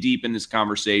really deep in this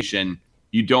conversation,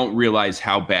 you don't realize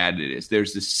how bad it is.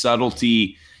 There's this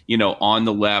subtlety, on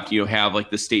the left. You have like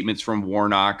the statements from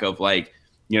Warnock of like,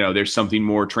 there's something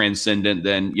more transcendent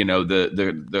than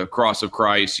the cross of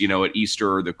Christ, at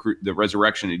Easter, or the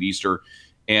resurrection at Easter,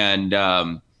 and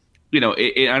I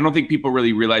don't think people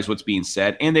really realize what's being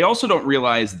said. And they also don't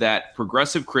realize that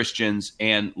progressive Christians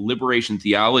and liberation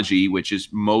theology, which is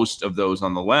most of those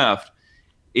on the left,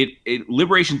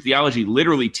 liberation theology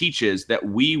literally teaches that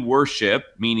we worship,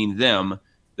 meaning them,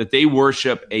 that they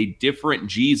worship a different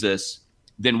Jesus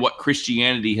than what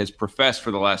Christianity has professed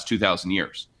for the last 2,000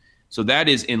 years. So that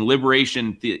is in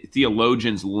liberation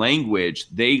theologians' language.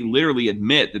 They literally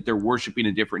admit that they're worshiping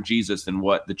a different Jesus than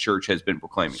what the church has been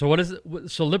proclaiming. So what is it?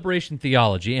 So liberation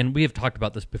theology, and we have talked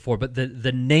about this before, but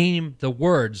the name, the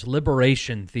words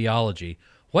liberation theology,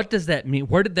 what does that mean?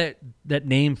 Where did that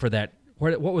name for that?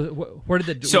 Where did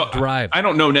that derive? I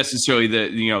don't know necessarily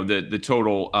the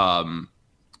total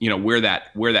where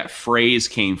that phrase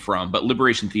came from, but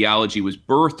liberation theology was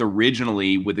birthed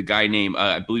originally with a guy named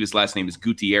I believe his last name is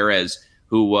Gutierrez,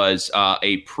 who was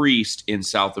a priest in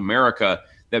South America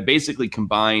that basically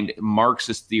combined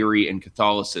Marxist theory and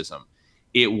Catholicism.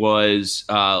 It was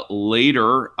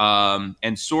later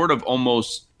and sort of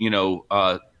almost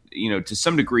to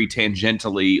some degree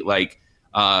tangentially like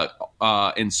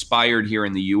inspired here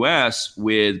in the U.S.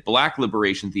 with Black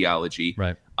liberation theology,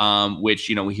 right? Which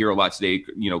we hear a lot today,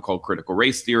 called critical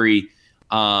race theory.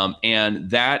 And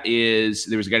that is,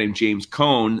 there was a guy named James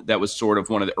Cone that was sort of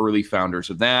one of the early founders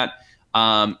of that.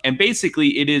 And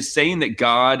basically, it is saying that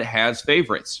God has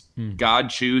favorites. God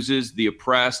chooses the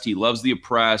oppressed. He loves the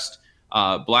oppressed.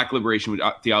 Black liberation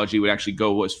theology would actually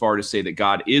go as far to say that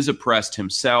God is oppressed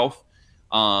himself,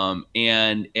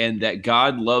 and that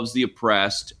God loves the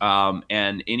oppressed,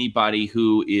 and anybody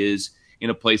who is in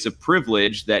a place of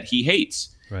privilege that he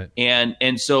hates. Right.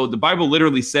 And so the Bible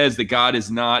literally says that God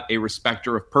is not a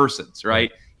respecter of persons,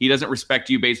 right? He doesn't respect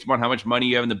you based upon how much money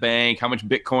you have in the bank, how much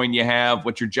Bitcoin you have,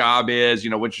 what your job is,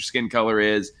 what your skin color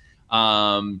is.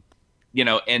 And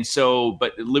so,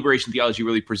 but liberation theology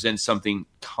really presents something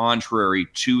contrary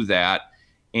to that.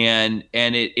 And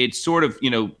it sort of,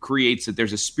 creates that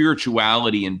there's a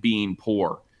spirituality in being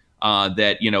poor,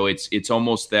 that, it's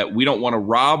almost that we don't want to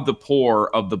rob the poor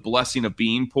of the blessing of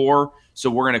being poor. So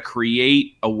we're going to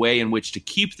create a way in which to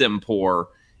keep them poor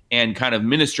and kind of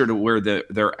minister to where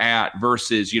they're at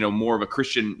versus, more of a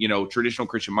Christian, traditional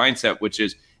Christian mindset, which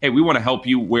is, hey, we want to help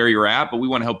you where you're at, but we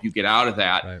want to help you get out of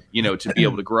that, right. To be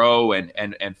able to grow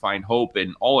and find hope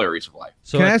in all areas of life.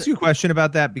 So can I ask you a question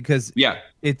about that? Because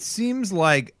it seems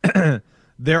like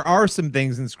there are some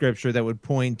things in Scripture that would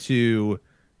point to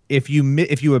if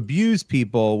you abuse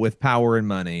people with power and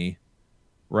money,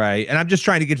 right? And I'm just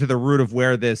trying to get to the root of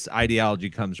where this ideology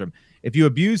comes from. If you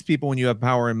abuse people when you have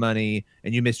power and money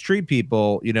and you mistreat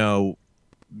people, it's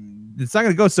not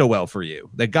going to go so well for you.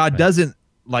 That God doesn't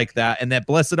like that, and that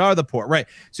blessed are the poor, right?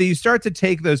 So you start to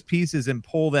take those pieces and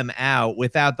pull them out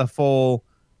without the full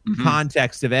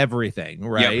context of everything,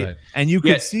 right? Yep. And you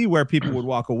could see where people would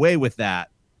walk away with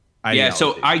that ideology. Yeah,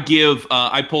 so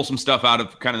I pull some stuff out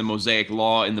of kind of the Mosaic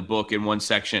Law in the book in one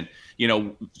section,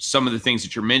 some of the things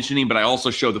that you're mentioning, but I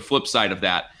also show the flip side of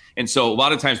that. And so a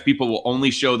lot of times people will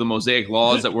only show the Mosaic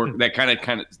laws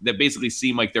that basically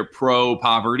seem like they're pro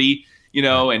poverty,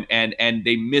 and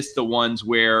they miss the ones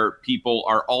where people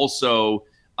are also,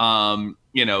 that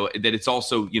it's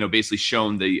also, basically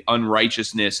shown the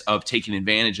unrighteousness of taking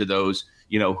advantage of those,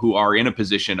 who are in a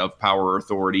position of power or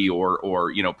authority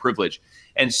or privilege.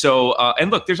 And so,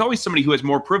 and look, there's always somebody who has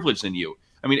more privilege than you.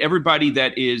 I mean, everybody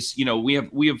that is, we have,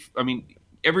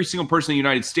 every single person in the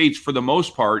United States, for the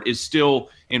most part, is still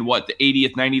in the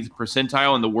 80th, 90th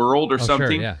percentile in the world or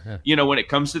something, when it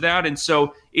comes to that. And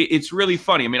so it's really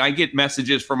funny. I mean, I get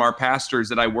messages from our pastors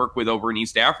that I work with over in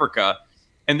East Africa,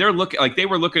 and they're they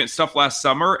were looking at stuff last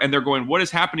summer, and they're going, what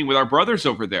is happening with our brothers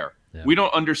over there? Yeah. We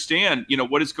don't understand,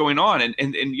 what is going on.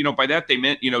 And by that they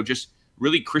meant, just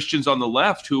really Christians on the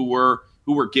left who were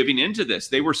giving into this.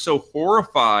 They were so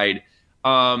horrified,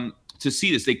 to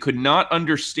see this. They could not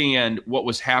understand what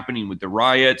was happening with the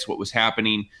riots, what was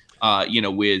happening,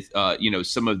 with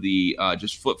some of the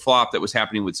just flip-flop that was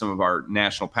happening with some of our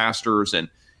national pastors and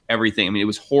everything. I mean, it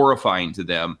was horrifying to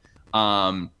them.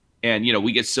 And,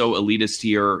 we get so elitist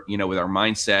here, with our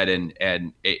mindset,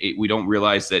 and we don't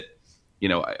realize that,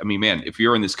 man, if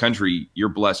you're in this country, you're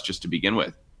blessed just to begin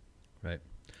with. Right.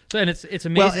 So, and it's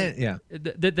amazing.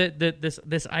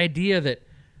 This idea that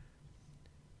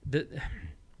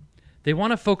they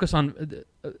want to focus on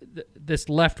this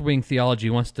left-wing theology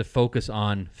wants to focus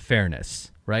on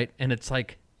fairness, right? And it's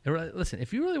like, listen,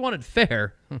 if you really wanted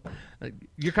fair,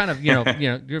 you're kind of,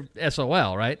 you're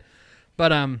SOL, right?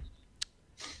 But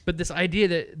this idea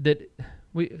that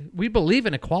we believe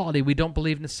in equality, we don't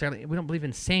believe in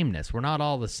sameness. We're not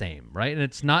all the same, right? And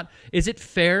it's not. Is it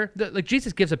fair? Like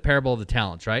Jesus gives a parable of the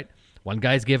talents, right? One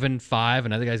guy's given 5,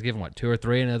 another guy's given 2 or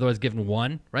 3, and another guy's given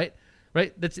 1, right?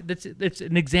 Right, that's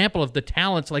an example of the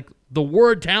talents. Like the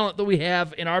word talent that we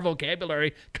have in our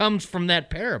vocabulary comes from that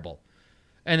parable,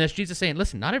 and that's Jesus saying,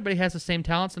 "Listen, not everybody has the same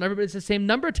talents, and everybody has the same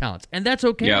number of talents, and that's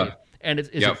okay." Yeah. And is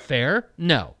it fair?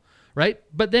 No, right?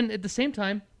 But then at the same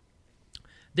time,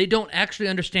 they don't actually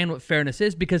understand what fairness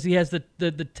is, because he has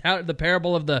the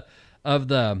parable of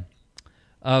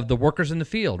the workers in the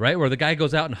field, right? Where the guy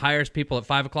goes out and hires people at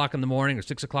 5 o'clock in the morning or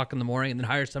 6 o'clock in the morning, and then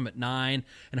hires some at 9,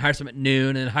 and hires some at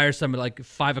noon, and then hires some at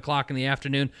 5 o'clock in the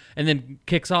afternoon, and then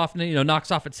kicks off, knocks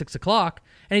off at 6 o'clock,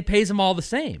 and he pays them all the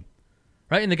same,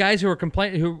 right? And the guys who were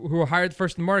complaining, who were hired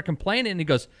first in the morning, complaining, and he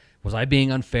goes, "Was I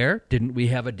being unfair? Didn't we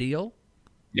have a deal?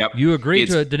 Yep. You agreed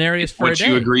to a denarius for a day.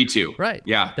 What you agreed to, right?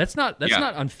 Yeah. That's not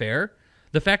unfair.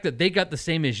 The fact that they got the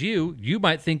same as you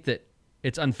might think that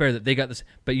it's unfair that they got this,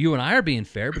 but you and I are being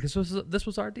fair because this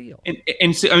was our deal."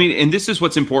 And so, and this is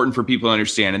what's important for people to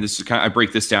understand. And this is I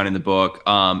break this down in the book.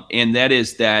 And that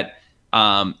is that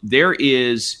there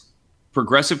is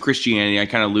progressive Christianity, I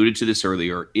kind of alluded to this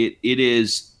earlier, it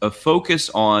is a focus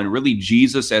on really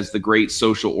Jesus as the great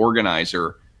social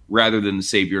organizer rather than the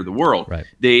savior of the world. Right.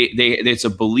 It's a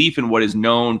belief in what is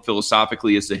known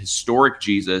philosophically as the historic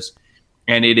Jesus,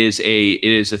 and it is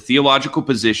a theological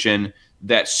position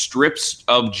that strips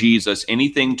of Jesus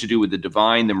anything to do with the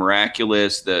divine, the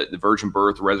miraculous, the virgin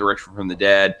birth, the resurrection from the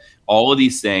dead, all of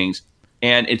these things.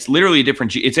 And it's literally a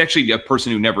different. It's actually a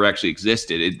person who never actually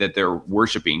existed that they're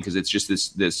worshiping, because it's just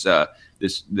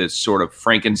this sort of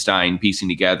Frankenstein piecing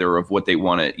together of what they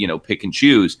want to pick and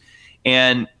choose.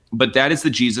 But that is the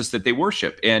Jesus that they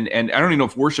worship, and I don't even know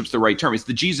if worship's the right term. It's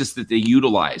the Jesus that they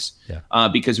utilize,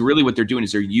 because really what they're doing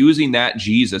is they're using that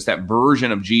Jesus, that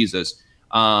version of Jesus,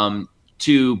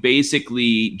 to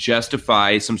basically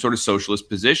justify some sort of socialist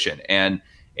position. And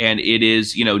it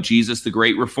is, Jesus, the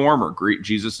great reformer,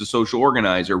 Jesus, the social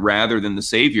organizer, rather than the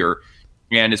savior.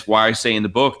 And it's why I say in the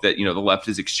book that, the left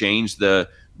has exchanged the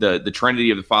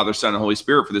Trinity of the Father, Son, and Holy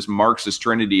Spirit for this Marxist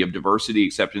Trinity of diversity,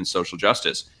 acceptance, social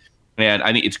justice. And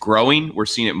I think it's growing. We're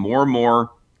seeing it more and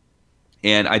more.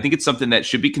 And I think it's something that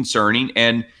should be concerning.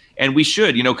 And we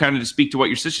should, kind of to speak to what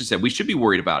your sister said, we should be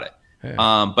worried about it.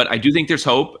 Yeah. But I do think there's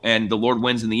hope, and the Lord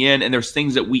wins in the end. And there's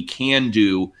things that we can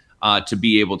do to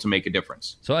be able to make a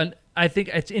difference. So, and I think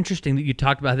it's interesting that you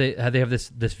talked about how they have this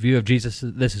view of Jesus.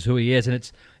 This is who he is,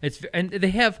 and and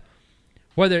they have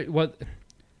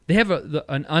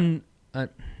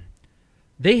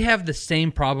they have the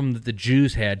same problem that the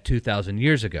Jews had 2,000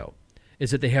 years ago, is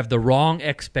that they have the wrong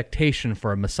expectation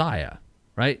for a Messiah,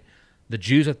 right? The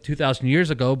Jews 2,000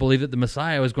 years ago believed that the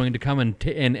Messiah was going to come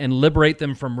and liberate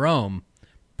them from Rome,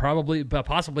 possibly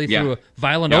through a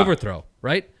violent overthrow,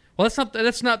 right? Well,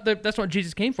 that's what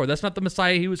Jesus came for. That's not the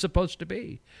Messiah he was supposed to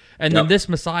be. And then this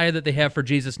Messiah that they have for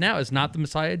Jesus now is not the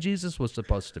Messiah Jesus was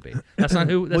supposed to be. That's not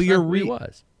who. That's not who he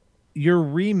was. You're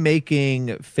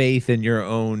remaking faith in your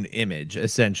own image,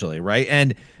 essentially, right?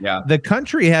 And the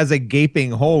country has a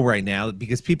gaping hole right now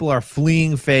because people are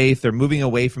fleeing faith, they're moving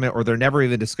away from it, or they're never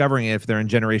even discovering it if they're in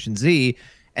Generation Z.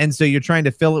 And so you're trying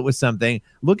to fill it with something.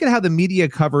 Look at how the media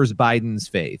covers Biden's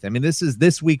faith. I mean,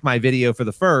 this week, my video for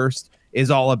the first is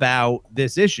all about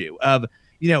this issue of,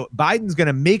 Biden's going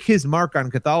to make his mark on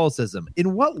Catholicism.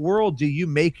 In what world do you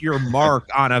make your mark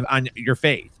on your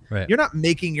faith? Right. You're not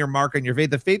making your mark on your faith.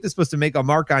 The faith is supposed to make a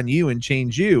mark on you and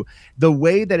change you. The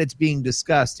way that it's being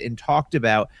discussed and talked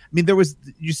about. I mean,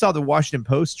 you saw the Washington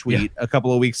Post tweet a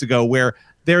couple of weeks ago where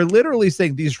they're literally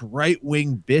saying these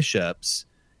right-wing bishops,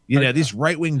 these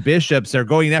right-wing bishops are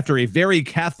going after a very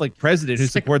Catholic president who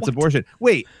supports abortion.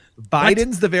 Wait,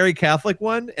 Biden's the very Catholic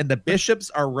one, and the bishops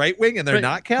are right-wing and they're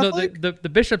not Catholic? No, the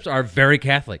bishops are very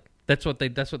Catholic. That's what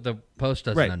the Post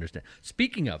doesn't understand.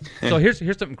 Speaking of, so here's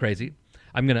something crazy.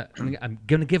 I'm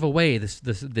gonna give away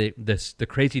the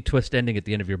crazy twist ending at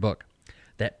the end of your book.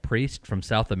 That priest from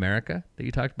South America that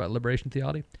you talked about, liberation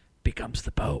theology, becomes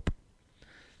the Pope.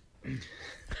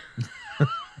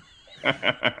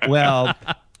 Well,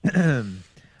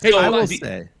 hey, I will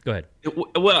say. Go ahead.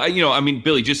 Well,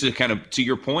 Billy, just to kind of to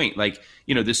your point,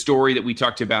 the story that we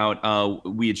talked about,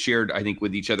 we had shared, I think,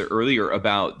 with each other earlier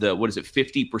about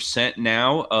 50%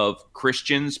 now of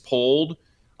Christians polled.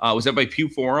 Was that by Pew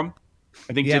Forum?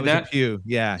 I think did that Pew,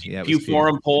 Pew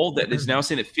Forum poll that is now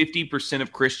saying that 50%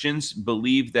 of Christians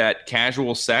believe that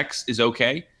casual sex is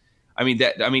okay.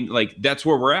 That's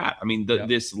where we're at.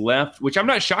 This left, which I'm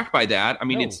not shocked by that.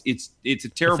 It's a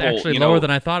terrible. It's actually lower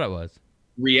than I thought it was.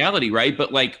 Reality, right?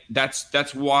 But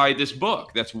that's why this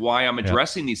book. That's why I'm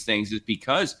addressing these things, is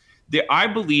because I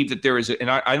believe that there is,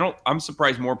 I'm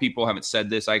surprised more people haven't said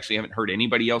this. I actually haven't heard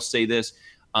anybody else say this.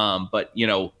 But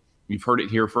you've heard it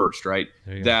here first, right?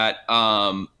 That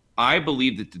I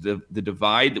believe that the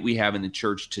divide that we have in the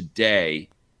church today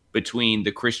between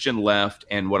the Christian left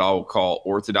and what I'll call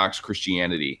Orthodox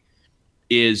Christianity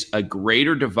is a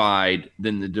greater divide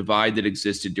than the divide that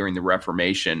existed during the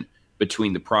Reformation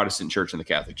between the Protestant church and the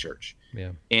Catholic church. Yeah.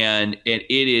 And it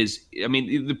is,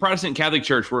 the Protestant and Catholic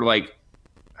church were like,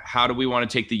 how do we want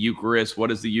to take the Eucharist? What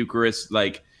does the Eucharist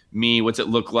mean? What's it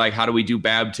look like? How do we do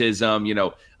baptism?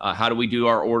 How do we do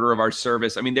our order of our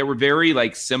service? They were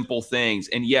very simple things.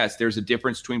 And yes, there's a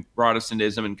difference between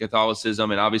Protestantism and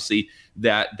Catholicism. And obviously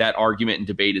that argument and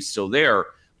debate is still there.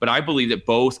 But I believe that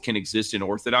both can exist in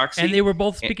Orthodoxy. And they were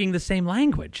both speaking the same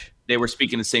language. They were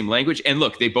speaking the same language. And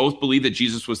look, they both believed that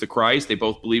Jesus was the Christ. They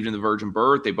both believed in the virgin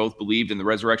birth. They both believed in the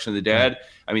resurrection of the dead.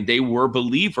 Right. They were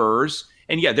believers.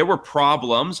 And there were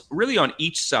problems really on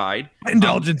each side.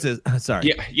 Indulgences.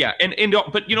 Sorry. Yeah.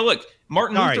 But look,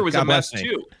 Martin Luther was a mess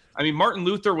too. Martin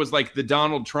Luther was like the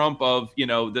Donald Trump of,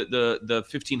 the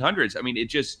 1500s. It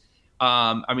just,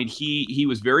 I mean, he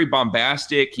was very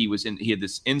bombastic. He had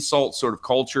this insult sort of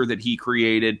culture that he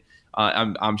created.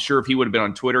 I'm sure if he would have been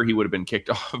on Twitter, he would have been kicked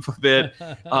off of it.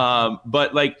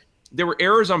 But like, there were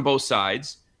errors on both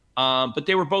sides. But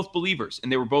they were both believers,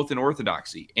 and they were both in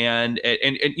orthodoxy. And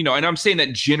you know, and I'm saying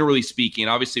that generally speaking.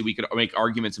 Obviously, we could make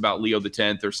arguments about Leo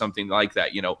X or something like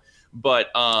that, you know.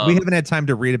 But we haven't had time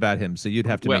to read about him, so you'd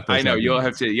have to. Make those I know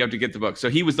arguments. you have to get the book. So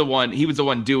he was the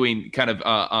one doing kind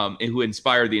of who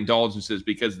inspired the indulgences,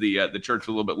 because the church was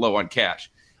a little bit low on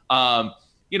cash.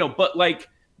 You know, but like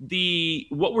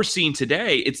what we're seeing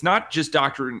today, it's not just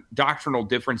doctrinal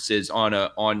differences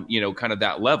on you know, kind of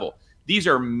that level. These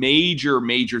are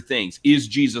major things. Is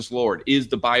Jesus Lord? Is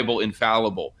the Bible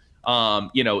infallible?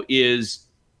 You know, do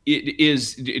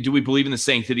we believe in the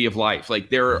sanctity of life? Like,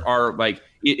 there are like,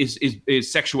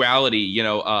 is sexuality, you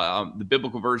know, the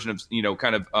biblical version of, you know,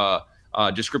 kind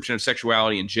of description of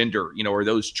sexuality and gender, you know, are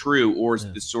those true, or is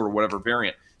this sort of whatever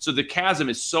variant? So the chasm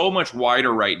is so much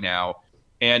wider right now,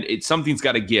 and something's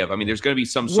got to give. I mean, there's going to be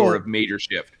some sort of major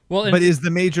shift. Well, but is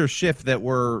the major shift that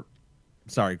we're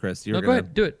sorry, Chris, go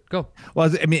ahead, do it. Go.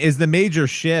 Well, I mean, is the major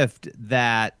shift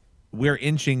that we're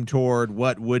inching toward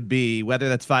what would be, whether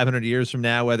that's 500 years from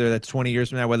now, whether that's 20 years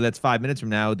from now, whether that's 5 minutes from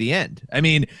now, the end? I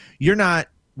mean,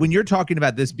 when you're talking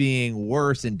about this being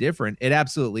worse and different, it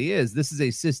absolutely is. This is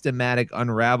a systematic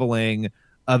unraveling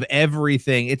of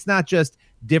everything. It's not just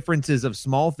differences of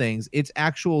small things. It's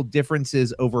actual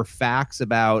differences over facts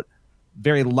about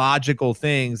very logical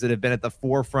things that have been at the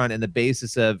forefront and the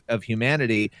basis of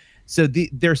humanity. So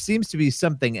there seems to be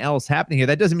something else happening here.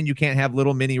 That doesn't mean you can't have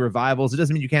little mini revivals. It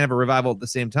doesn't mean you can't have a revival at the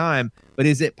same time. But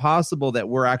is it possible that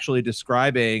we're actually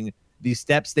describing the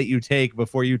steps that you take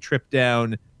before you trip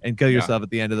down and kill yourself at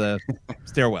the end of the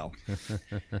stairwell?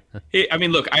 I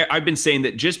mean, look, I've been saying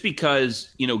that just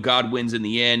because, you know, God wins in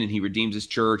the end and he redeems his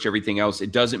church, everything else,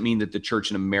 it doesn't mean that the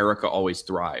church in America always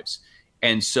thrives.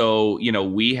 And so, you know,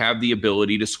 we have the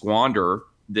ability to squander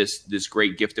this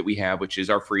great gift that we have, which is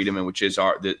our freedom, and which is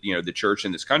the church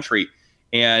in this country.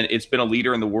 And it's been a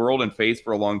leader in the world in faith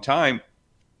for a long time.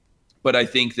 But I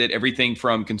think that everything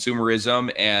from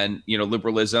consumerism and, you know,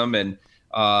 liberalism and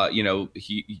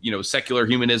secular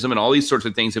humanism and all these sorts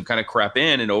of things have kind of crept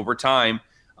in, and over time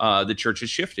the church has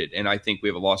shifted. And I think we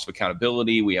have a loss of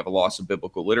accountability. We have a loss of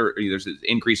biblical literacy. There's an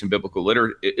increase in biblical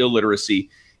illiteracy,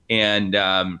 and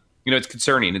it's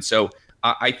concerning. And so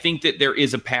I think that there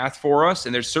is a path for us,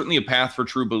 and there's certainly a path for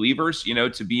true believers, you know,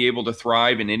 to be able to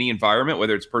thrive in any environment,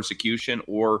 whether it's persecution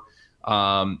or,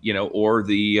 a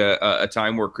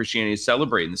time where Christianity is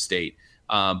celebrated in the state.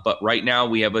 But right now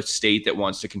we have a state that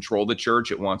wants to control the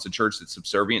church. It wants a church that's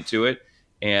subservient to it.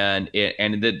 And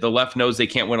the left knows they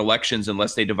can't win elections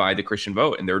unless they divide the Christian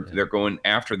vote. And they're going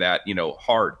after that, you know,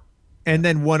 hard. And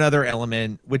then one other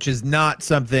element, which is not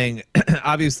something,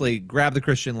 obviously, grab the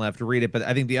Christian left, read it. But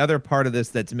I think the other part of this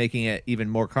that's making it even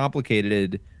more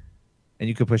complicated, and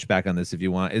you could push back on this if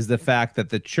you want, is the fact that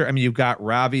the church, I mean, you've got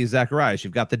Ravi Zacharias,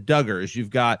 you've got the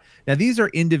Duggars, now these are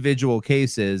individual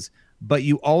cases, but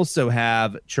you also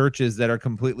have churches that are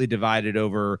completely divided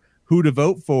over who to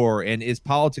vote for, and is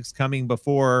politics coming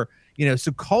before, you know,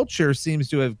 so culture seems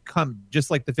to have come,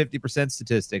 just like the 50%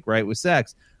 statistic, right, with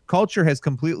sex. Culture has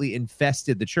completely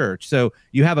infested the church. So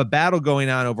you have a battle going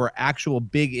on over actual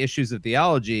big issues of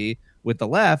theology with the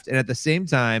left, and at the same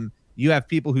time, you have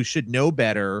people who should know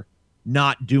better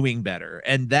not doing better.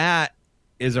 And that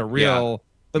is a real,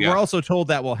 but we're also told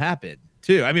that will happen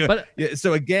too. I mean,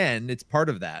 so again, it's part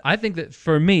of that. I think that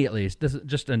for me, at least, this is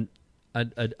just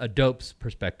a dope's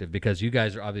perspective, because you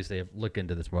guys are obviously have looked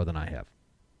into this more than I have.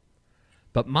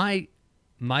 But my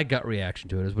gut reaction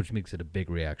to it is, which makes it a big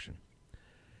reaction,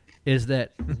 is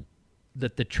that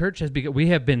the church has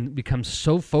become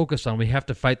so focused on we have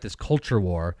to fight this culture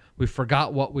war, we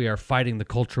forgot what we are fighting the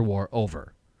culture war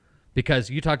over. Because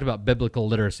you talked about biblical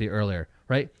literacy earlier,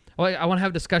 right? Well, I want to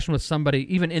have a discussion with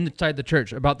somebody, even inside the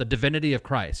church, about the divinity of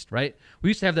Christ, right? We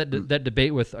used to have that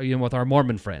debate with our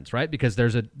Mormon friends, right? Because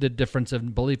there's the difference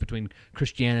of belief between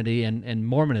Christianity and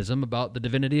Mormonism about the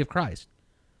divinity of Christ.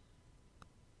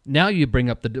 Now you bring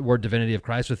up the word divinity of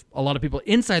Christ with a lot of people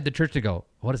inside the church to go,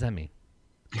 what does that mean?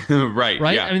 Right.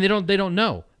 Yeah. I mean, they don't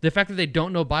know. The fact that they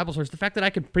don't know Bible sources, the fact that I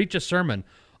can preach a sermon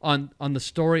on the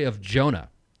story of Jonah,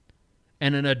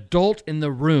 and an adult in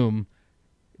the room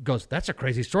goes, that's a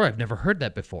crazy story. I've never heard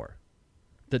that before.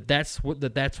 That's where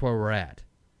we're at,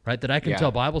 right? That I can tell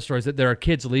Bible stories, that there are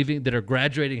kids that are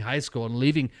graduating high school and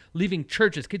leaving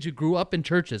churches, kids who grew up in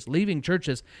churches, leaving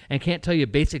churches and can't tell you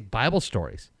basic Bible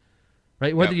stories,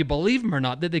 right? Whether you believe them or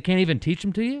not, that they can't even teach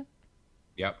them to you.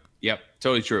 Yep. Yep,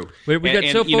 totally true. We got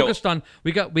so you know, focused on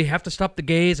we have to stop the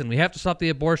gays and we have to stop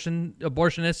the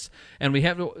abortionists and we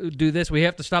have to do this. We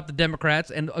have to stop the Democrats.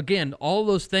 And again, all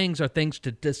those things are things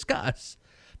to discuss.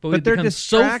 But they're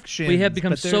distractions. We have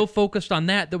become so focused on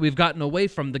that we've gotten away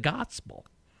from the gospel.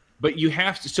 But you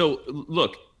have to. So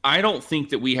look, I don't think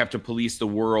that we have to police the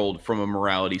world from a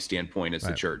morality standpoint as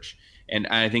the church. And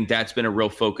I think that's been a real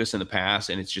focus in the past,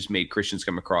 and it's just made Christians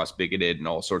come across bigoted and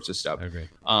all sorts of stuff. I agree.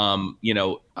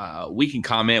 We can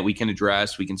comment, we can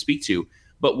address, we can speak to,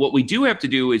 but what we do have to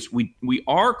do is we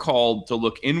are called to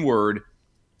look inward,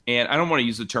 and I don't want to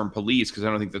use the term police because I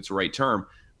don't think that's the right term,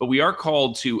 but we are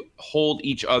called to hold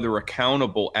each other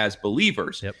accountable as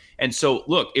believers. Yep. And so,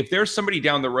 look, if there's somebody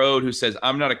down the road who says,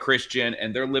 I'm not a Christian,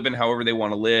 and they're living however they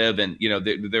want to live, and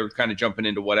they're kind of jumping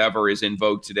into whatever is in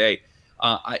vogue today,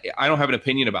 I don't have an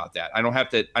opinion about that. I don't have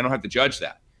to judge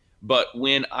that. But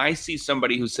when I see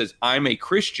somebody who says I'm a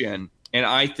Christian and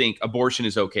I think abortion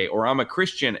is okay, or I'm a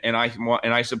Christian and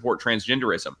I support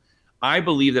transgenderism, I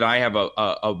believe that I have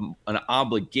an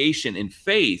obligation in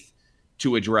faith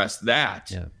to address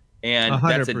that. Yeah. And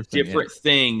that's a different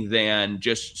thing than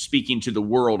just speaking to the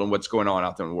world and what's going on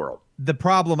out there in the world. The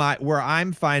problem where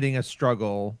I'm finding a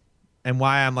struggle and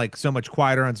why I'm like so much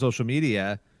quieter on social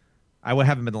media, I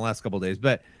haven't been the last couple of days,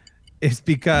 but it's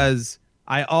because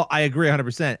I agree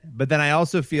 100%. But then I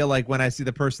also feel like when I see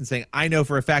the person saying, I know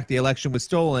for a fact the election was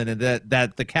stolen and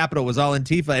that the Capitol was all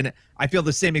Antifa, and I feel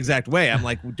the same exact way. I'm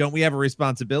like, don't we have a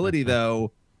responsibility,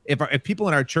 though, if people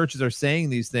in our churches are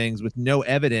saying these things with no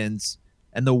evidence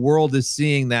and the world is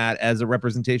seeing that as a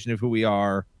representation of who we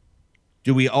are?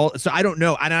 Do we all? So I don't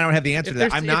know. I don't have the answer to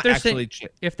that. I'm not actually.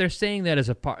 If they're saying that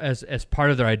as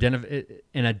part of their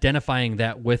identifying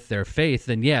that with their faith,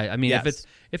 then yeah. I mean, yes.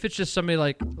 if it's just somebody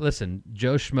like, listen,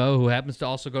 Joe Schmo, who happens to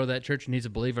also go to that church and he's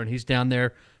a believer and he's down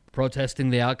there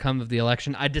protesting the outcome of the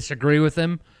election, I disagree with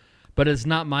him, but it's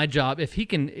not my job. If he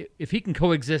can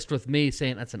coexist with me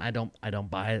saying, listen, I don't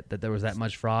buy it that there was that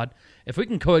much fraud. If we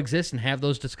can coexist and have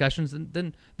those discussions,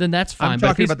 then that's fine. I'm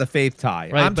talking about the faith tie.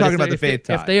 Right, I'm talking about the faith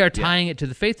tie. If they are tying it to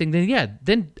the faith thing,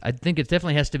 then I think it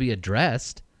definitely has to be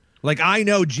addressed. Like, I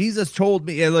know Jesus told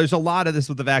me. There's a lot of this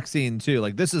with the vaccine too.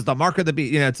 Like, this is the mark of the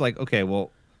beast. It's like, okay,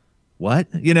 well, what?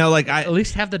 At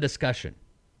least have the discussion.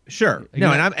 Sure.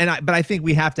 No, but I think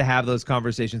we have to have those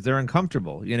conversations. They're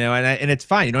uncomfortable, and it's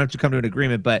fine. You don't have to come to an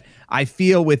agreement, but I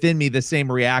feel within me the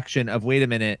same reaction of, wait a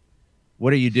minute,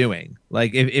 what are you doing?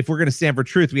 Like, if we're going to stand for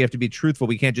truth, we have to be truthful.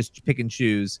 We can't just pick and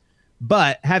choose.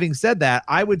 But having said that,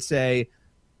 I would say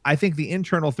I think the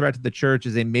internal threat to the church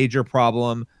is a major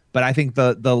problem, but I think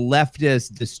the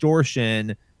leftist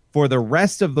distortion for the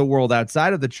rest of the world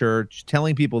outside of the church,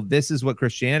 telling people this is what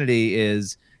Christianity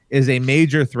is a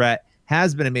major threat,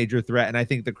 has been a major threat. And I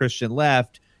think the Christian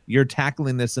left, you're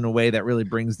tackling this in a way that really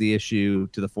brings the issue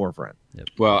to the forefront. Yep.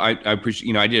 Well, I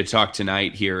appreciate, I did a talk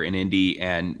tonight here in Indy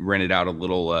and rented out a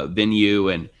little venue,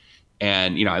 and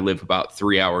I live about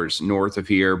 3 hours north of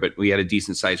here, but we had a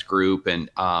decent sized group, and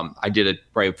I did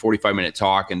probably a 45-minute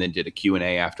talk and then did a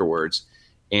Q&A afterwards.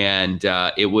 And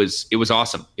it was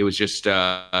awesome. It was just,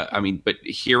 but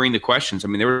hearing the questions,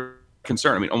 they were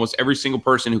concerned. Almost every single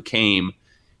person who came,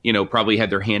 probably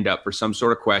had their hand up for some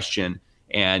sort of question.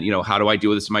 And, how do I deal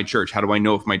with this in my church? How do I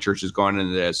know if my church has gone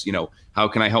into this? How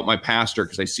can I help my pastor?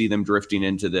 Because I see them drifting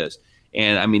into this.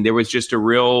 And there was just a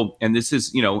real, and this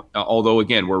is, although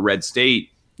again, we're red state,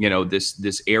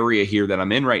 this area here that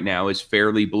I'm in right now is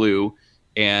fairly blue.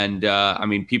 And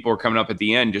people are coming up at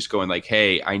the end just going like,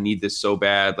 hey, I need this so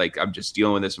bad. Like, I'm just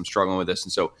dealing with this. I'm struggling with this.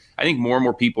 And so I think more and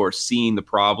more people are seeing the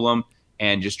problem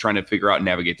and just trying to figure out and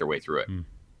navigate their way through it.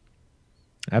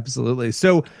 Absolutely.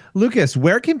 So, Lucas,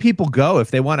 where can people go if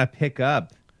they want to pick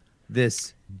up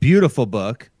this beautiful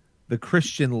book, The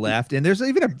Christian Left? And there's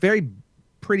even a very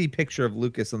pretty picture of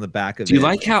Lucas on the back of it. Do you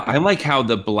like how I like how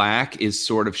the black is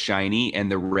sort of shiny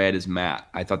and the red is matte?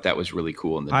 I thought that was really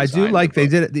cool in the design. I do like they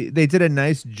did a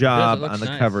nice job on the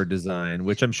cover design,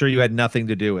 which I'm sure you had nothing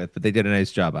to do with, but they did a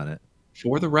nice job on it.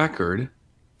 For the record,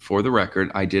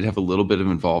 I did have a little bit of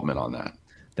involvement on that.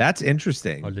 That's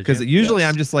interesting, because usually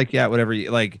I'm just like, yeah, whatever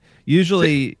you like.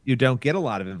 Usually you don't get a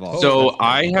lot of involvement. So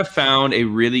I have found a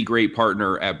really great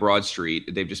partner at Broad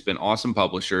Street. They've just been awesome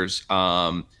publishers,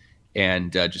 and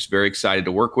just very excited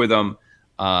to work with them.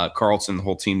 Carlson, the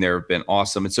whole team there have been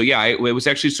awesome. And so, yeah, it was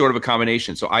actually sort of a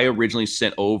combination. So I originally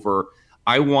sent over,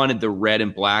 I wanted the red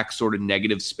and black sort of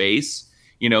negative space,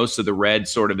 so the red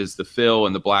sort of is the fill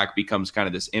and the black becomes kind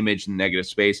of this image in the negative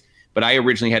space. But I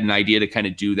originally had an idea to kind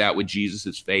of do that with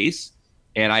Jesus's face.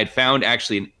 And I had found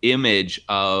actually an image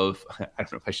of, I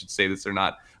don't know if I should say this or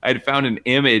not, I had found an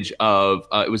image of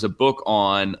it was a book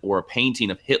on or a painting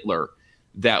of Hitler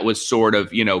that was sort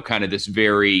of, kind of this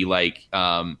very like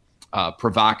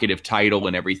provocative title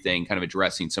and everything, kind of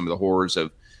addressing some of the horrors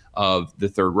of the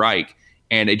Third Reich.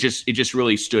 And it just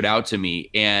really stood out to me.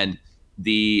 And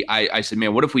I said,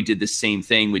 man, what if we did the same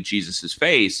thing with Jesus's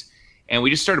face? And we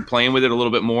just started playing with it a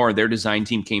little bit more. Their design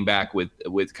team came back with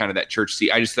kind of that church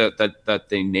seat. I just thought that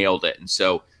they nailed it. And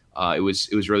so it was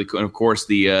really cool. And of course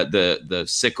the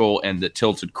sickle and the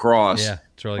tilted cross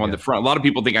it's really on good. the front. A lot of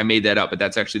people think I made that up, but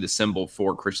that's actually the symbol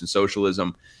for Christian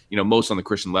socialism. Most on the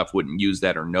Christian left wouldn't use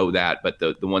that or know that, but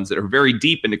the ones that are very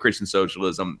deep into Christian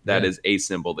socialism, that is a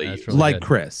symbol they use. Really like good.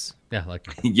 Chris. Yeah, like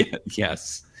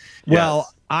Yes.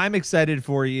 Well, I'm excited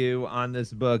for you on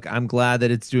this book. I'm glad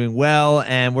that it's doing well,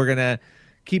 and we're gonna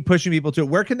keep pushing people to it.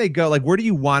 Where can they go? Like, where do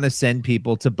you want to send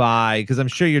people to buy? Because I'm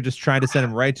sure you're just trying to send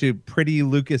them right to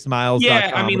prettylucasmiles.com.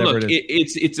 Yeah, I mean, look, it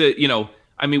is.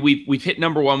 we've hit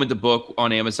number one with the book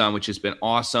on Amazon, which has been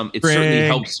awesome. It certainly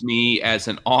helps me as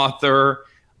an author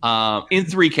in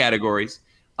 3 categories.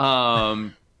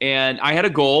 And I had a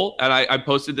goal, and I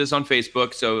posted this on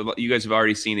Facebook, so you guys have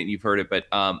already seen it and you've heard it, but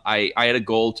I had a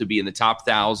goal to be in the top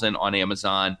 1,000 on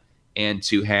Amazon and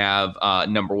to have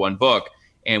number one book.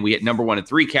 And we hit number one in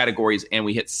 3 categories, and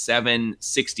we hit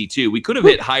 762. We could have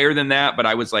hit higher than that, but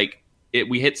I was like,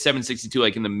 we hit 762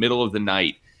 like in the middle of the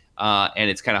night, and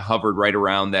it's kind of hovered right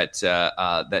around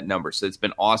that number. So it's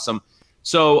been awesome.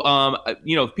 So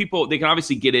people, they can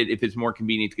obviously get it if it's more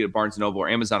convenient to get it Barnes & Noble or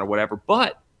Amazon or whatever,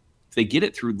 but if they get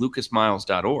it through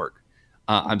lucasmiles.org,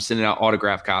 I'm sending out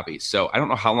autographed copies. So I don't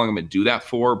know how long I'm going to do that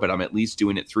for, but I'm at least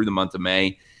doing it through the month of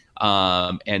May.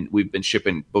 And we've been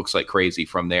shipping books like crazy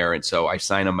from there. And so I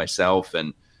sign them myself,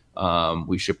 and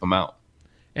we ship them out.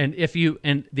 And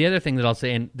and the other thing that I'll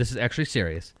say, and this is actually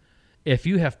serious, if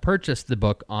you have purchased the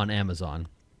book on Amazon,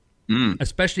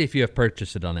 especially if you have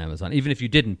purchased it on Amazon, even if you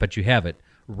didn't, but you have it,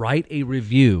 write a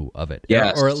review of it,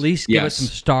 or at least give it some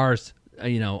stars,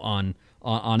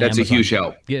 on That's Amazon. a huge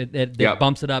help. It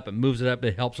bumps it up, it moves it up,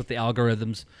 it helps with the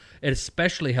algorithms. It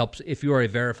especially helps if you are a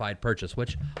verified purchase,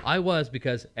 which I was,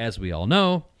 because, as we all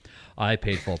know, I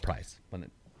paid full price when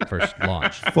it first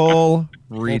launched. Full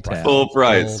retail. Full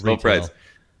price.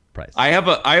 Price. I have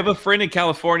a friend in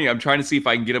California. I'm trying to see if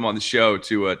I can get him on the show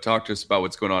to talk to us about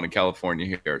what's going on in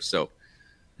California here. So,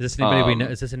 is this anybody we know?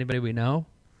 Is this anybody we know?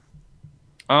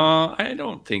 I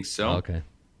don't think so. Oh, okay.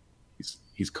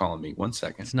 He's calling me. 1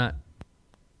 second. It's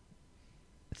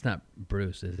not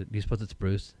Bruce, is it? Do you suppose it's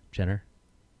Bruce Jenner?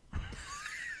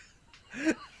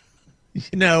 I was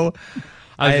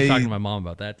just talking to my mom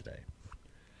about that today.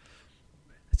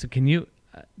 So can you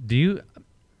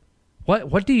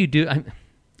what do you do?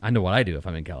 I know what I do if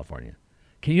I'm in California.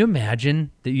 Can you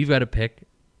imagine that you've got to pick,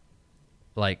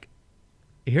 like,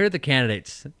 here are the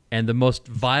candidates, and the most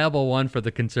viable one for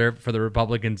the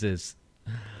Republicans is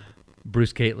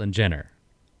Bruce Caitlyn Jenner.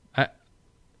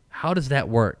 How does that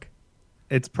work?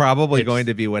 It's probably going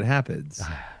to be what happens.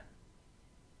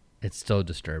 It's so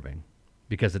disturbing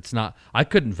because it's not. I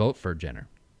couldn't vote for Jenner.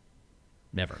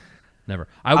 Never.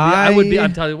 I would be.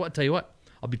 Tell you what.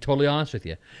 I'll be totally honest with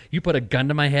you. You put a gun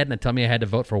to my head and tell me I had to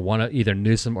vote for one, either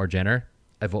Newsom or Jenner.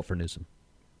 I vote for Newsom.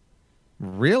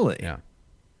 Really? Yeah.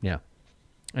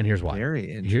 And here's why.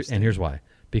 Very interesting. Here's why.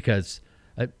 Because,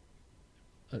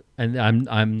 and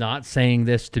I'm not saying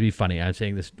this to be funny. I'm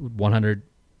saying this 100%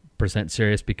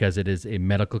 serious because it is a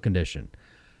medical condition.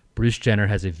 Bruce Jenner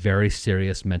has a very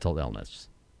serious mental illness.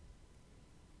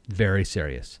 Very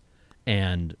serious.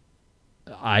 And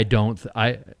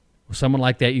someone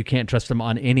like that, you can't trust them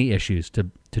on any issues to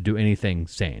do anything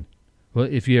sane. Well,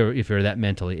 if you're that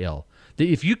mentally ill,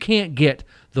 if you can't get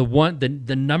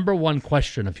the number one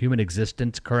question of human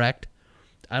existence correct,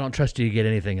 I don't trust you to get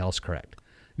anything else correct.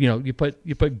 You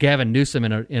put Gavin Newsom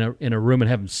in a room and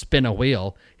have him spin a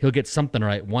wheel, he'll get something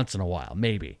right once in a while,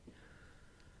 maybe.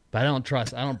 But I don't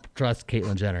trust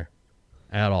Caitlyn Jenner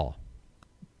at all.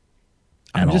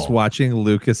 I'm just watching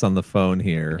Lucas on the phone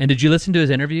here. And did you listen to his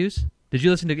interviews? Have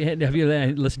you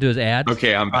listened to his ads?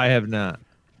 Okay, I have not.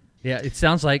 Yeah, it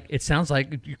sounds like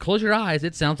you close your eyes.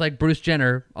 It sounds like Bruce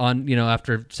Jenner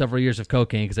after several years of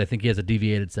cocaine, because I think he has a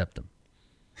deviated septum.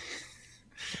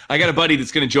 I got a buddy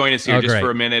that's going to join us here just great. for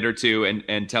a minute or two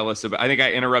and tell us about. I think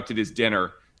I interrupted his dinner.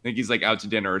 I think he's like out to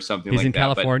dinner or something. He's like in that.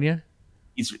 California.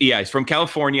 He's from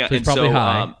California, so he's probably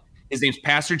high. His name's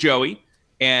Pastor Joey.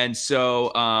 And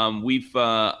so we've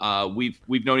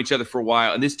known each other for a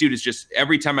while, and this dude is just,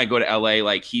 every time I go to LA,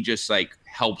 like, he just like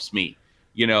helps me.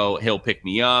 He'll pick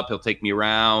me up, he'll take me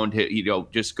around,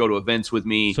 just go to events with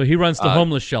me. So he runs the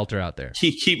homeless shelter out there.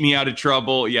 He keep me out of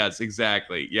trouble. Yes,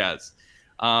 exactly. Yes.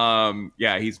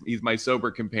 Yeah, he's my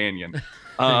sober companion.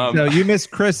 So you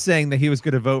missed Chris saying that he was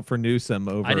going to vote for Newsom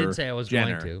over. I didn't say I was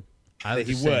Jenner. going to. That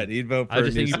he would. He'd vote for I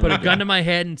just think you Newsom put a again. gun to my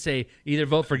head and say either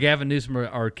vote for Gavin Newsom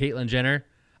or Caitlyn Jenner.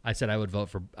 I said I would vote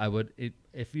for. I would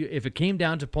if it came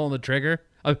down to pulling the trigger.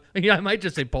 I might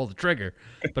just say pull the trigger,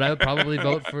 but I would probably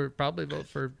vote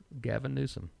for Gavin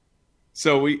Newsom.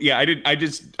 So I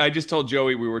just told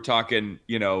Joey we were talking,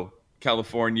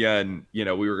 California, and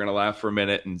we were gonna laugh for a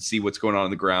minute and see what's going on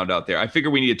the ground out there. I figure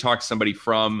we need to talk to somebody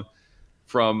from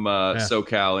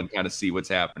SoCal and kind of see what's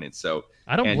happening. So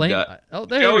I don't blame. There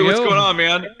Joey, we what's go. going on,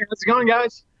 man? How's it going,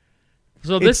 guys?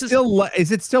 So this is still.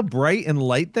 Is it still bright and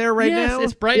light there right yes, now?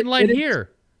 it's bright and light here.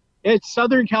 It's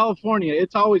Southern California.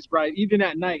 It's always bright, even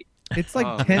at night. It's like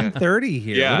 10:30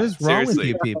 here. Yeah, what is wrong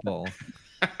seriously. with you people?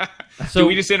 So do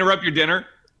we just interrupt your dinner?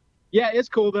 Yeah, it's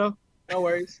cool though. No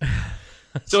worries.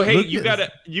 So hey, you got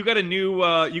a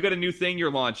new thing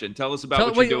you're launching. Tell us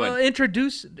about what you're doing.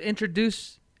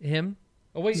 Introduce him.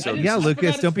 Oh wait, So, I didn't- yeah, I Lucas,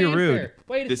 forgot his don't be fanfare. rude.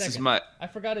 Wait a This second. is my. I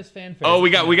forgot his fanfare. Oh, we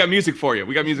got music for you.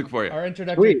 We got music for you. Our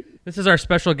introductory. This is our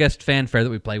special guest fanfare that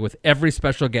we play with every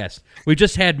special guest. We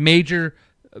just had major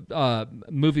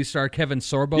movie star Kevin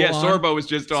Sorbo. Yeah, on. Sorbo was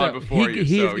just on before you.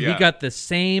 He got the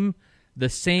same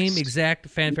exact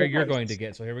fanfare you're going to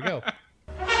get. So here we go.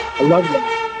 I love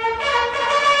that.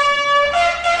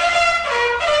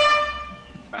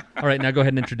 All right, now go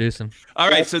ahead and introduce him. All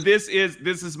right, so this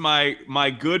is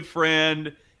my good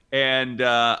friend and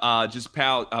just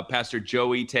pal, Pastor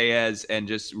Joey Tellez, and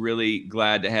just really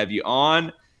glad to have you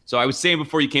on. So I was saying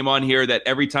before you came on here that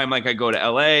every time I go to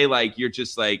LA, you're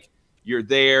just you're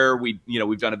there. We've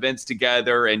done events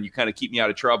together, and you kind of keep me out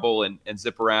of trouble and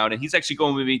zip around. And he's actually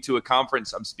going with me to a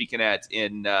conference I'm speaking at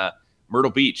in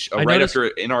Myrtle Beach after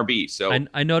NRB. So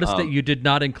I noticed that you did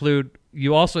not include. He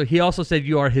also said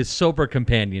you are his sober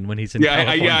companion when he's in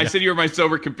California. I said you were my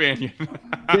sober companion.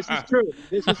 This is true.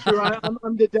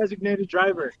 I'm the designated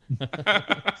driver.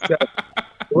 So,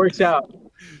 it works out.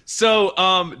 So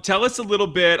tell us a little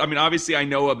bit. I mean, obviously I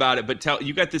know about it, but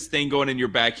you got this thing going in your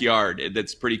backyard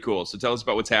that's pretty cool. So tell us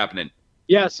about what's happening.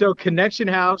 Yeah, so Connection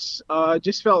House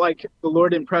just felt like the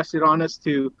Lord impressed it on us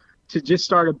to just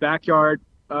start a backyard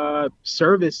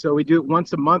service. So we do it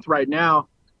once a month right now.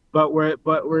 But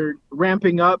we're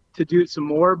ramping up to do some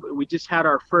more. We just had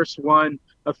our first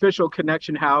official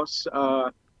Connection House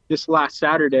this last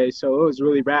Saturday, so it was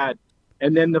really rad.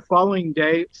 And then the following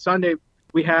day, Sunday,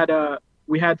 we had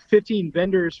 15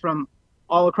 vendors from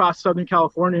all across Southern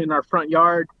California in our front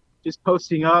yard, just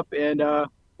posting up, and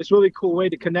it's a really cool way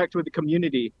to connect with the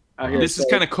community out here. This is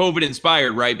kind of COVID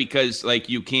inspired, right? Because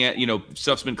you can't,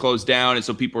 stuff's been closed down, and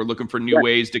so people are looking for new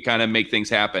ways to kind of make things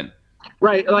happen.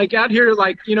 Right. Out here,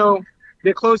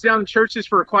 they closed down churches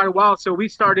for quite a while. So we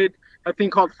started a thing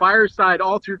called Fireside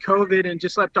all through COVID and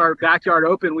just left our backyard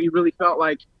open. We really felt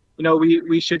like,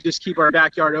 we should just keep our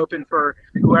backyard open for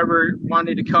whoever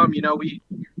wanted to come. We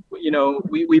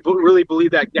really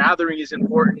believe that gathering is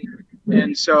important.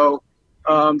 And so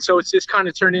it's just kind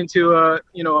of turned into a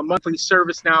monthly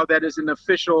service now that is an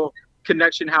official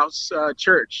Connection House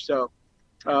church. So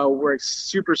we're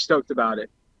super stoked about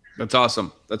it. That's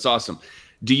awesome.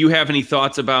 Do you have any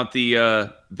thoughts about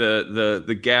the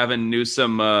Gavin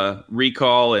Newsom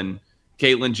recall and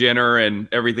Caitlyn Jenner and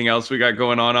everything else we got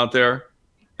going on out there?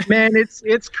 Man,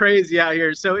 it's crazy out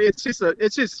here. So it's just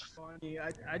funny.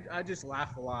 I just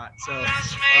laugh a lot. So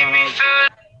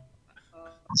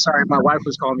sorry, my wife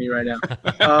was calling me right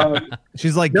now.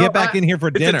 She's like, get back in here for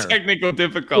dinner. It's a technical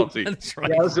difficulty. That's right.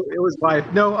 Yeah, it was wife.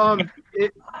 No,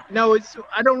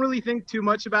 I don't really think too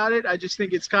much about it. I just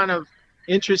think it's kind of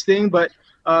interesting. But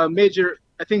Major,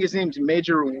 I think his name's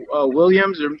Major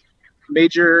Williams or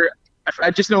Major.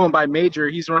 I just know him by Major.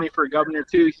 He's running for governor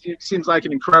too. He seems like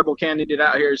an incredible candidate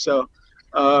out here. So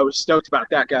we're stoked about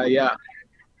that guy. Yeah.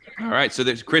 All right. So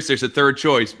there's a third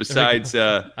choice besides.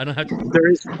 I don't have to. There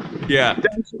is. Yeah.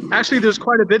 Actually, there's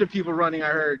quite a bit of people running. I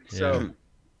heard. So.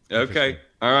 Okay.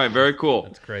 All right. Very cool.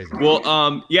 That's crazy. Well,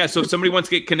 so if somebody wants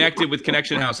to get connected with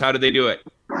Connection House, how do they do it?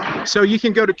 So you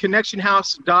can go to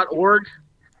connectionhouse.org.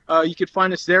 You can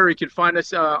find us there. You can find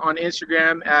us on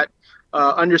Instagram at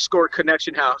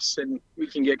 _Connection House, and we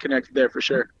can get connected there for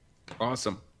sure.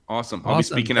 Awesome. I'll be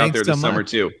speaking out there Thanks this so summer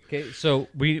much. too. Okay, so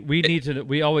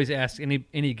we always ask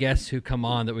any guests who come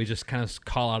on that we just kind of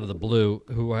call out of the blue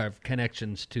who have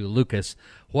connections to Lucas.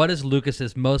 What is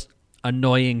Lucas's most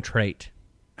annoying trait?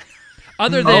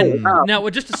 Other than now,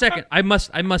 just a second. I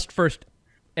must first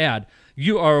add.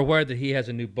 You are aware that he has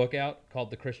a new book out called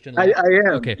The Christian Life? I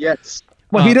am. Okay. Yes.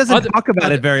 Well, he doesn't talk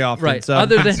about it very often, right. so I'm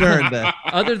concerned that...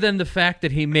 Other than the fact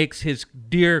that he makes his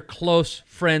dear, close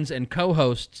friends and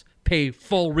co-hosts pay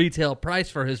full retail price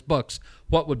for his books,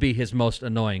 what would be his most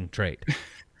annoying trait?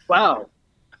 Wow.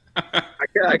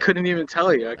 I couldn't even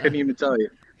tell you. Do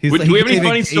we have any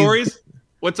funny stories?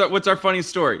 What's our funny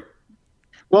story?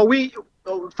 Well,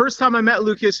 first time I met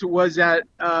Lucas was at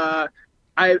I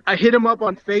hit him up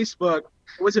on Facebook.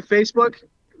 Was it Facebook?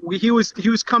 He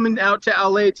was coming out to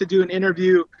LA to do an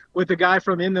interview with a guy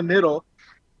from In the Middle,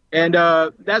 and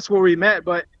that's where we met.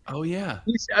 But oh yeah,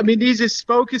 he's just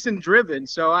focused and driven.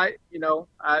 So I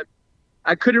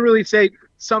couldn't really say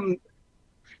something.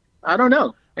 I don't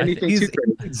know anything he's too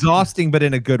crazy. Exhausting, but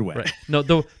in a good way. Right. No,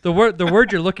 the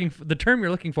word you're looking for, the term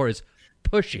you're looking for is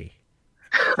pushy.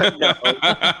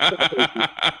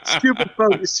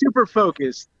 Super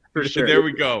focused for sure. There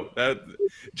we go.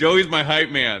 Joey's my hype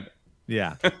man.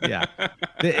 Yeah.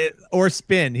 Or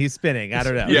spin. He's spinning. I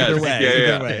don't know. Yes, Either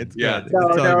way, it's good.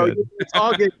 No, it's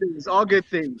all good things. All good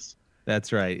things.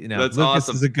 That's right. That's Lucas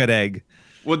awesome. is a good egg.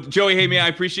 Well, Joey, hey man, I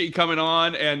appreciate you coming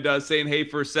on and saying hey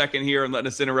for a second here and letting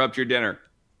us interrupt your dinner.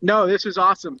 No, this was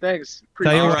awesome. Thanks.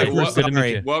 All right. Good to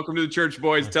meet you. Welcome to the Church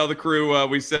Boys. Tell the crew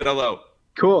we said hello.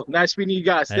 Cool. Nice meeting you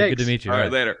guys. Hey, Thanks. good to meet you. All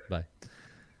right, later. Bye.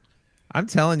 I'm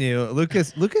telling you,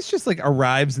 Lucas just like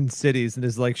arrives in cities and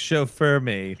is like, chauffeur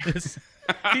me.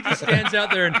 He just stands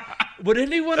out there and, would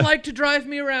anyone like to drive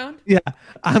me around? Yeah,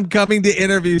 I'm coming to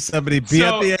interview somebody. At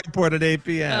the airport at 8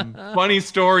 p.m. Funny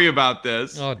story about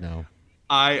this. Oh no.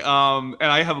 And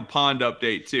I have a pond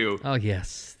update too. Oh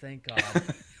yes, thank God.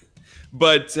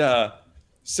 But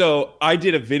so I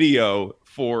did a video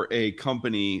for a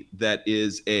company that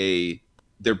is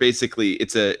they're basically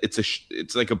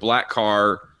it's like a black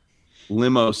car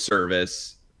limo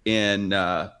service in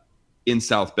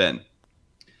South Bend.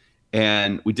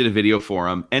 And we did a video for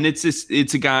him, and it's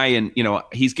a guy, and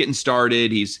he's getting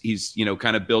started. He's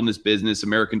kind of building his business,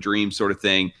 American dream sort of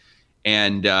thing,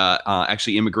 and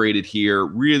actually immigrated here.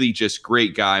 Really, just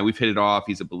great guy. We've hit it off.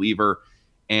 He's a believer,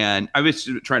 and I was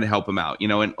trying to help him out.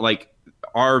 And like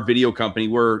our video company,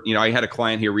 I had a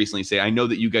client here recently say, I know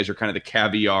that you guys are kind of the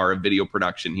caviar of video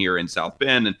production here in South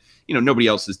Bend, and nobody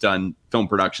else has done film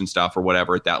production stuff or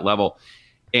whatever at that level.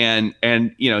 And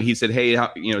he said, hey,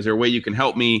 is there a way you can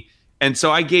help me? And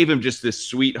so I gave him just this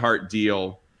sweetheart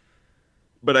deal,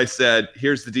 but I said,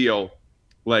 here's the deal.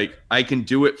 Like, I can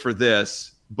do it for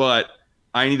this, but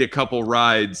I need a couple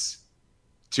rides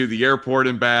to the airport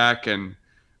and back and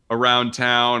around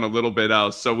town, a little bit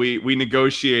else. So we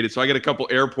negotiated. So I got a couple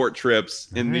airport trips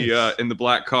in the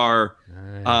black car.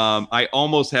 Nice. I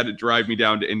almost had it drive me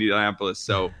down to Indianapolis.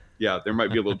 So yeah, there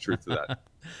might be a little truth to that.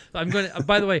 I'm going to,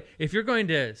 by the way, if you're going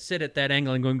to sit at that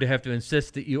angle, I'm going to have to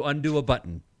insist that you undo a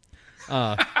button.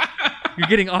 You're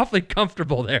getting awfully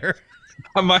comfortable there.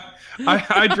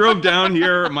 I drove down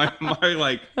here. My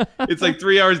it's like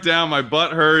 3 hours down. My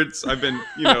butt hurts. I've been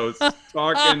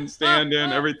talking,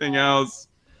 standing, everything else.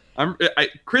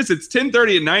 Chris, it's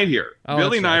 10:30 at night here.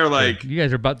 Billy and I are like, you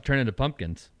guys are about to turn into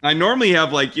pumpkins. I normally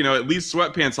have at least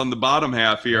sweatpants on the bottom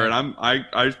half here, and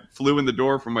I flew in the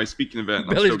door from my speaking event.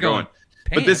 And I'm still going.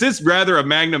 But this is rather a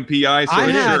Magnum PI sort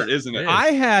of shirt, isn't it?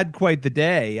 I had quite the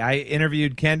day. I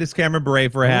interviewed Candace Cameron Bure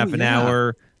for half an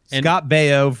hour, Scott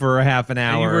Baio for a half an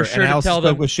hour, and I also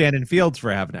spoke with Shannon Fields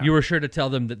for half an hour. You were sure to tell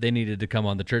them that they needed to come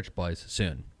on the Church Boys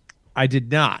soon. I did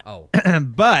not. Oh.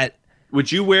 But would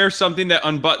you wear something that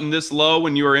unbuttoned this low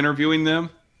when you were interviewing them?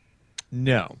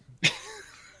 No.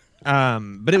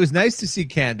 But it was nice to see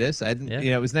Candace.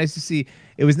 It was nice to see.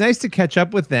 It was nice to catch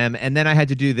up with them, and then I had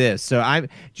to do this. So do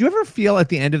you ever feel at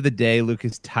the end of the day,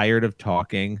 Lucas, tired of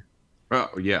talking? Oh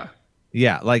yeah.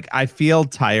 Yeah, like I feel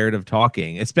tired of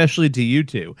talking, especially to you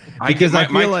two. Because my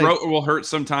throat will hurt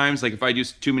sometimes. Like if I do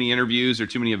too many interviews or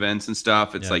too many events and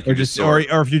stuff, it's like or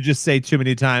if you just say too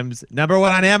many times, number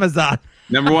one on Amazon.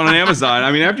 Number one on Amazon.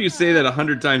 I mean, after you say that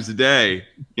 100 times a day,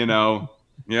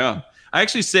 yeah. I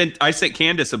sent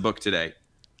Candace a book today.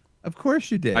 Of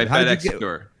course you did. I FedExed to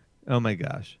her. Oh my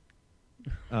gosh.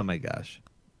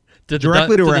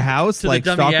 Directly to her house, like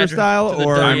stalker style,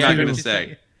 or I'm not going to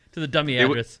say to the dummy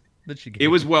address that she gave. It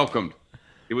was welcomed.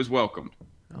 Oh,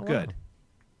 good.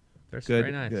 Wow. Good.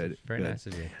 Very nice. Good. Very nice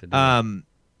of you.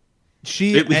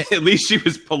 At least she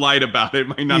was polite about it.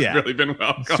 Might not have really been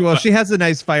welcome. Well, she has a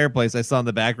nice fireplace I saw in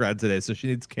the background today, so she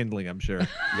needs kindling, I'm sure.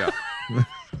 Yeah.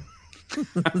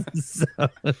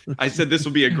 I said this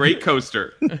will be a great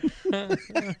coaster.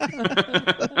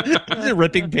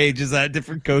 Ripping pages out of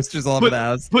different coasters all over the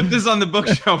house. Put this on the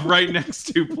bookshelf right next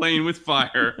to Playing with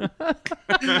Fire.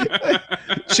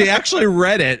 She actually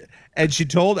read it, and she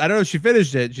told, I don't know if she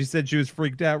finished it. She said she was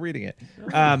freaked out reading it.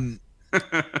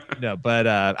 No, but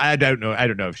I don't know. I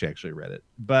don't know if she actually read it,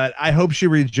 but I hope she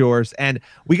reads yours. And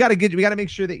we got to make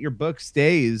sure that your book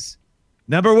stays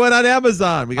 #1 on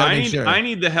Amazon. We got to make sure. I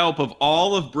need the help of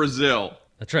all of Brazil.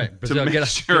 That's right. Brazil, to make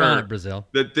get on it, Brazil.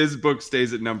 That this book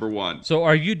stays at #1. So,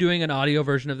 are you doing an audio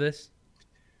version of this?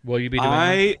 Will you be doing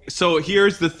that? So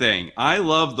here's the thing. I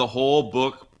love the whole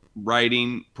book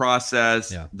writing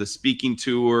process, the speaking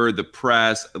tour, the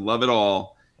press. I love it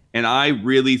all. And I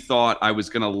really thought I was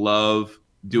going to love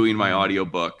doing my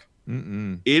audiobook.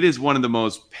 It is one of the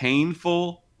most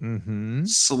painful,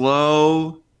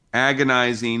 slow,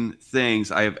 agonizing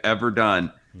things I have ever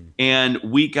done. And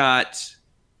we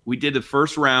did the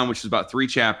first round, which is about 3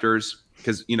 chapters,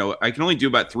 because, I can only do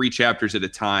about 3 chapters at a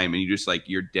time, and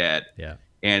you're dead. Yeah.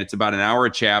 And it's about an hour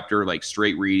a chapter, like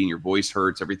straight reading. Your voice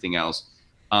hurts, everything else.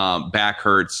 Back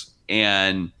hurts.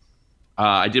 And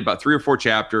I did about 3 or 4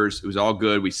 chapters. It was all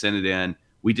good. We sent it in.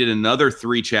 We did another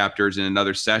 3 chapters in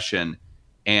another session.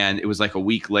 And it was like a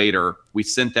week later. We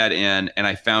sent that in, and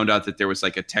I found out that there was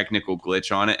like a technical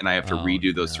glitch on it, and I have to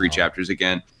redo those 3 chapters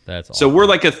again. That's awesome. So we're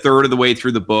like a third of the way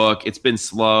through the book. It's been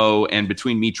slow, and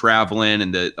between me traveling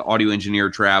and the audio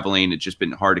engineer traveling, it's just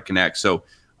been hard to connect. So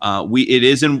it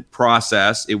is in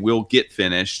process. It will get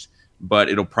finished, but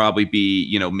it'll probably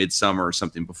be midsummer or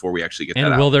something before we actually get that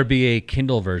out. And will there be a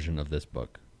Kindle version of this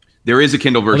book? There is a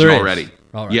Kindle version already.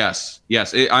 All right. Yes.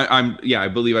 I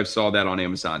believe I saw that on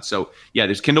Amazon. So yeah,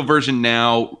 there's Kindle version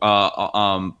now,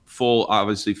 full,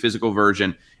 obviously physical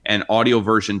version, and audio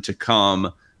version to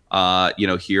come.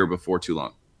 Here before too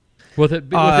long. With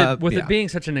it being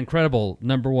such an incredible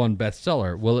 #1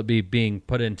 bestseller, will it be being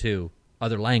put into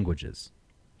other languages?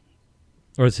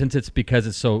 Or since because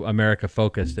it's so America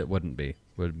focused, it wouldn't be.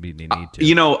 Would be the need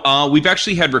to. We've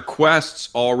actually had requests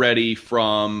already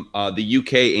from the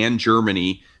UK and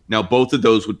Germany. Now, both of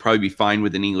those would probably be fine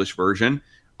with an English version.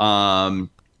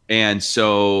 And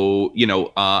so,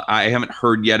 I haven't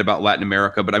heard yet about Latin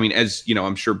America, but I mean, as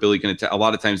I'm sure Billy going to tell. A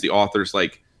lot of times, the author's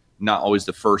like not always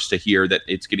the first to hear that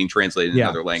it's getting translated in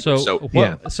another language.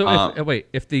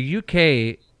 If the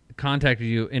UK contacted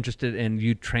you interested in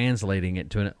you translating it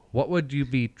to what would you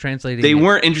be translating? They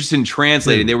weren't interested in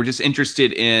translating. They were just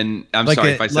interested in,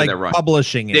 sorry if I said that wrong.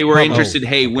 Publishing it. They were interested,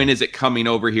 hey, when is it coming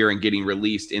over here and getting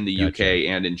released in the UK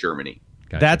and in Germany?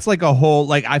 That's like a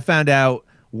whole, I found out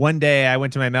one day I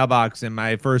went to my mailbox and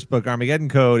my first book, Armageddon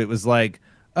Code, it was like,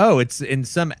 oh, it's in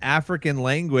some African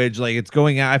language. Like it's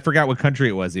going out. I forgot what country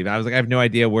it was even. I was like, I have no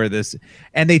idea where this,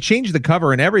 and they changed the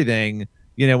cover and everything,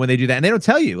 when they do that, and they don't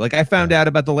tell you. Like I found out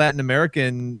about the Latin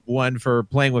American one for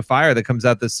Playing with Fire that comes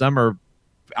out this summer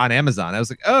on Amazon. I was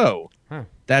like, oh,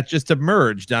 that just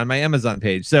emerged on my Amazon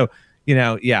page. So,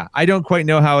 I don't quite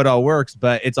know how it all works,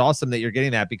 but it's awesome that you're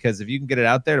getting that, because if you can get it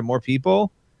out there to more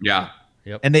people. Yeah.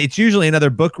 Yep. And it's usually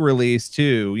another book release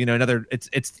too,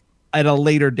 it's at a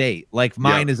later date. Like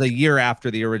mine is a year after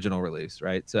the original release,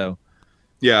 right? So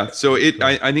yeah, so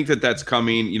I think that's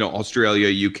coming,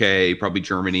 Australia, UK, probably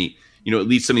Germany, at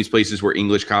least some of these places where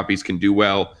English copies can do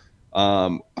well.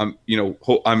 I'm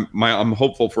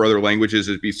hopeful for other languages.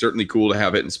 It'd be certainly cool to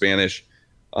have it in Spanish.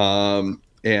 Is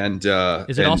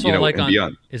it also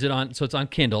beyond. Is it on? So it's on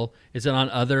Kindle. Is it on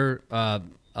other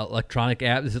electronic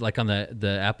apps? Is it like on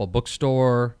the Apple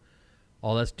Bookstore?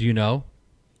 All that? Do you know?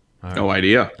 No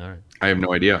idea. All right. I have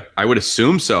no idea. I would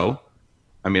assume so.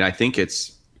 I mean, I think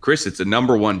it's a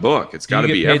 #1 book. It's got to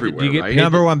be everywhere, right?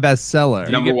 #1 bestseller.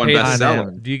 #1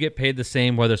 bestseller. Do you get paid the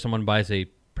same whether someone buys a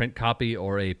print copy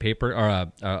or a paper or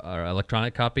a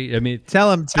electronic copy? I mean,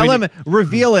 tell him,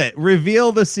 reveal it,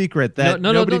 reveal the secret that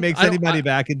nobody makes any money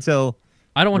back until.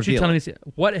 I don't want you telling me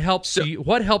what helps you.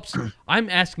 What helps?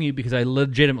 I'm asking you because I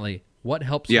legitimately. What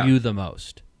helps you the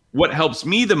most? What helps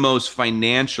me the most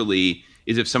financially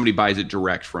is if somebody buys it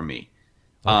direct from me.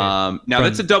 Okay. Now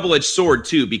that's a double-edged sword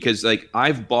too, because like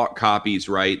I've bought copies,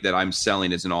 right, that I'm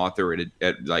selling as an author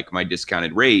at like my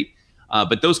discounted rate.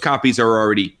 But those copies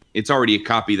are it's already a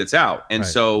copy that's out. And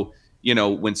so,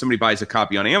 when somebody buys a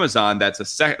copy on Amazon, that's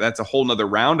a whole nother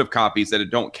round of copies that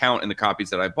don't count in the copies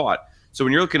that I bought. So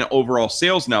when you're looking at overall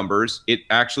sales numbers, it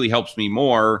actually helps me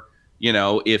more,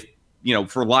 if,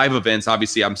 for live events,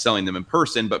 obviously I'm selling them in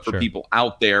person, but for people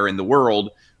out there in the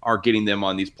world are getting them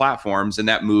on these platforms, and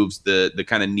that moves the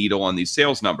kind of needle on these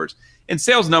sales numbers. And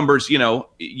sales numbers,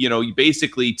 you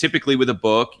basically, typically with a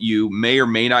book, you may or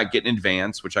may not get in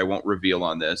advance, which I won't reveal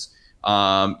on this.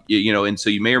 And so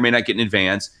you may or may not get in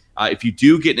advance. If you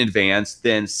do get in advance,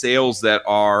 then sales that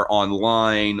are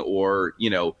online or,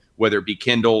 whether it be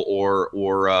Kindle or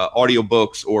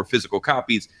audiobooks or physical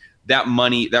copies, that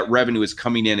revenue is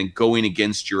coming in and going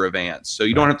against your advance. So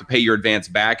you don't have to pay your advance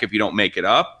back if you don't make it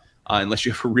up. unless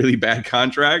you have a really bad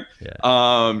contract.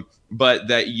 But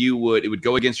that it would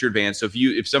go against your advance. So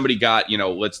if somebody got,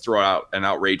 let's throw out an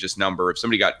outrageous number. If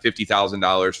somebody got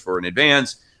 $50,000 for an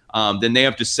advance, then they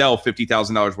have to sell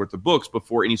 $50,000 worth of books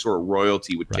before any sort of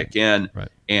royalty would kick in.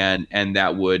 And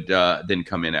that would then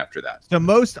come in after that. So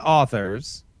most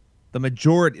authors,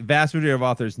 vast majority of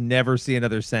authors never see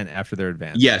another cent after their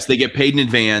advance. Yes, they get paid in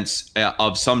advance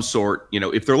of some sort,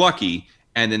 if they're lucky,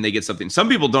 and then they get something. Some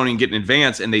people don't even get in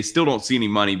advance, and they still don't see any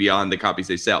money beyond the copies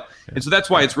they sell. And so that's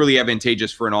why it's really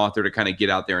advantageous for an author to kind of get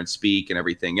out there and speak and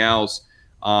everything else,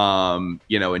 and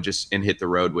hit the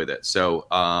road with it. So,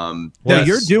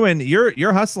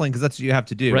 you're hustling because that's what you have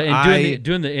to do, right? And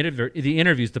doing the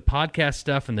interviews, the podcast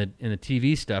stuff, and the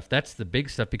TV stuff. That's the big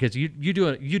stuff because you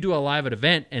do a live at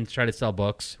event and try to sell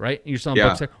books, right? You're selling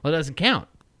books. Well, that doesn't count.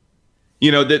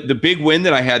 The big win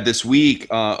that I had this week,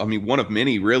 one of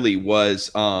many really, was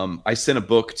I sent a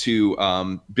book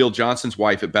to Bill Johnson's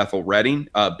wife at Bethel Reading,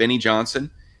 Benny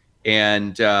Johnson.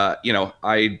 And, I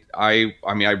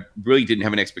really didn't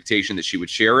have an expectation that she would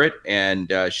share it.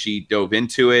 And she dove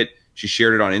into it. She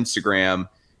shared it on Instagram.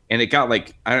 And it got I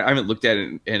haven't looked at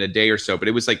it in a day or so, but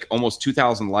it was almost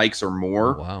 2,000 likes or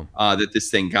more that this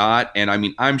thing got. And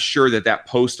I'm sure that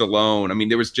post alone,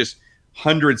 there was just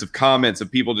hundreds of comments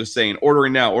of people just saying,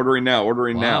 ordering now.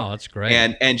 Wow, that's great.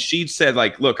 And she said,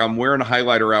 look, I'm wearing a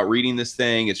highlighter out reading this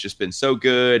thing. It's just been so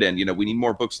good. And, we need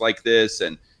more books like this.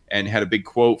 And had a big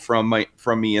quote from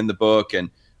me in the book. And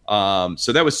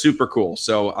so that was super cool.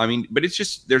 So, but it's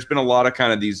just, there's been a lot of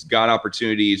kind of these God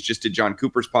opportunities. Just did John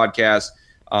Cooper's podcast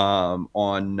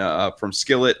from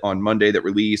Skillet on Monday that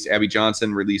released. Abby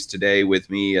Johnson released today with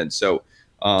me. And so,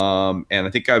 and I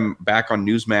think I'm back on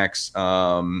Newsmax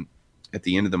at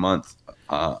the end of the month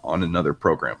on another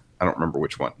program. I don't remember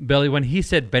which one. Billy, when he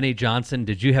said Benny Johnson,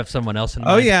 did you have someone else in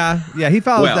mind? Oh yeah, he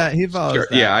follows that. He follows sure.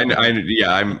 that.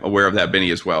 Yeah, I'm aware of that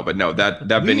Benny as well. But no, that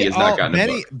Benny has not gotten a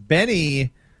book.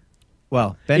 Benny.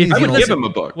 Well, I would give him a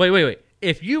book. Wait.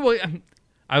 If you will,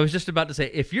 I was just about to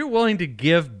say, if you're willing to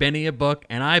give Benny a book,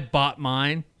 and I bought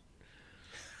mine,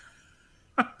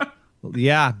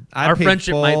 yeah, our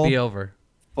friendship might be over.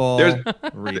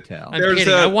 Retail. I'm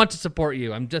kidding. I want to support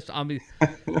you.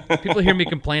 People hear me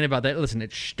complain about that. Listen,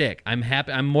 it's shtick. I'm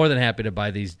happy. I'm more than happy to buy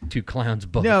these two clowns'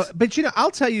 books. No, but I'll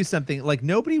tell you something.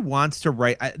 Nobody wants to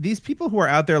write. These people who are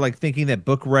out there thinking that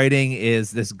book writing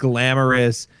is this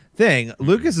glamorous thing.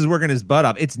 Lucas is working his butt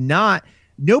off. It's not.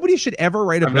 Nobody should ever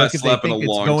write a book if they think it's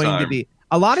going to be.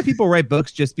 A lot of people write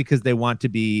books just because they want to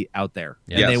be out there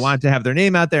and they want to have their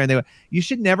name out there. And you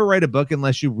should never write a book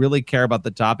unless you really care about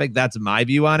the topic. That's my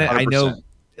view on it. 100%. I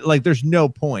know, there's no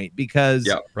point because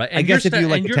I guess if you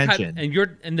like attention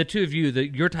and the two of you,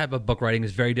 your type of book writing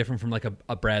is very different from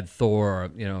a Brad Thor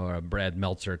or a Brad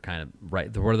Meltzer kind of where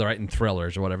they're writing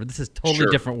thrillers or whatever. This is totally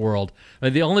different world.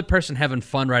 The only person having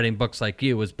fun writing books like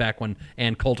you was back when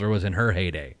Ann Coulter was in her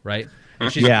heyday, right?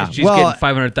 And she's getting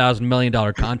 $500,000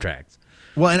 million contracts.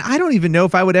 Well, and I don't even know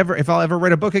if I'll ever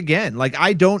write a book again.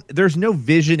 There's no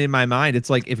vision in my mind. It's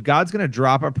if God's going to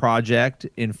drop a project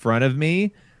in front of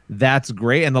me, that's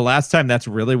great. And the last time that's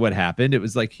really what happened. It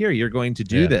was here, you're going to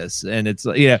do this. And it's,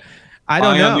 I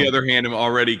don't know. On the other hand, am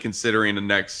already considering the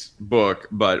next book,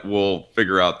 but we'll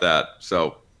figure out that.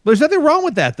 So there's nothing wrong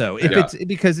with that though. If it's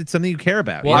because it's something you care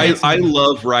about. Well, I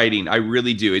love writing. I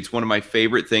really do. It's one of my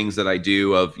favorite things that I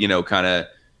do of, kind of,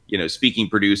 speaking,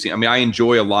 producing. I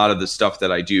enjoy a lot of the stuff that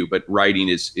I do, but writing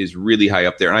is really high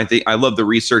up there. And I think I love the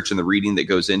research and the reading that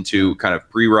goes into kind of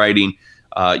pre-writing,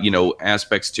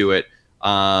 aspects to it.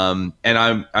 And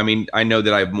I know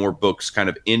that I have more books kind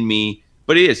of in me,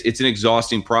 but it's an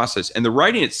exhausting process. And the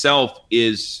writing itself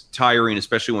is tiring,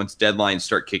 especially once deadlines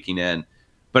start kicking in.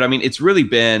 But it's really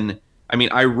been,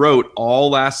 I wrote all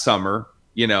last summer,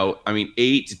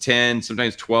 8 to 10,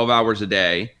 sometimes 12 hours a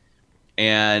day.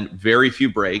 And very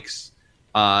few breaks.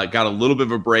 Got a little bit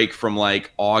of a break from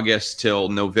August till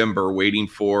November, waiting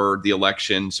for the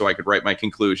election so I could write my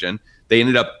conclusion. They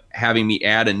ended up having me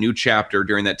add a new chapter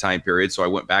during that time period, so I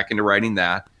went back into writing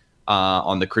that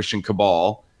on the Christian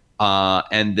Cabal.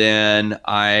 And then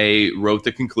I wrote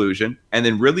the conclusion. And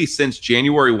then really since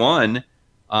January 1,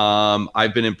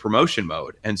 I've been in promotion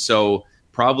mode. And so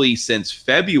probably since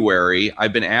February,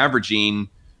 I've been averaging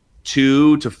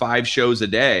 2 to 5 shows a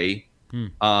day.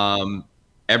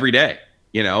 Every day,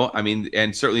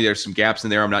 and certainly there's some gaps in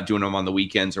there. I'm not doing them on the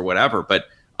weekends or whatever, but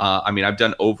I've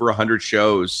done over 100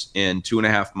 shows in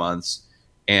 2.5 months,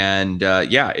 and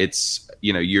it's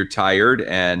you're tired,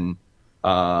 and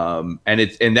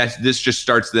This just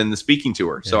starts then the speaking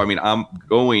tour. So I mean, I'm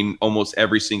going almost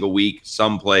every single week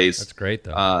someplace. That's great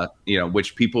though.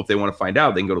 Which people, if they want to find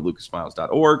out, they can go to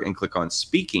lucasmiles.org and click on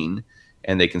speaking,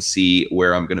 and they can see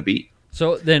where I'm going to be.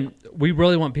 So then we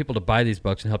really want people to buy these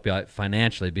books and help you out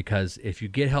financially, because if you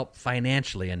get help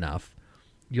financially enough,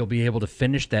 you'll be able to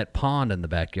finish that pond in the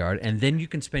backyard, and then you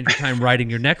can spend your time writing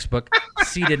your next book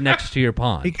seated next to your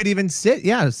pond. He could even sit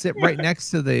right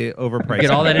next to the overpriced.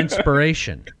 Get all that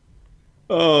inspiration.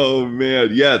 Oh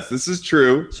man, yes, this is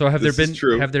true. So have there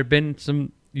been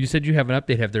some? You said you have an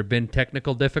update. Have there been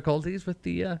technical difficulties with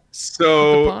the? With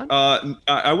the pond?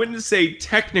 I wouldn't say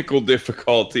technical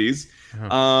difficulties,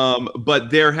 but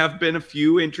there have been a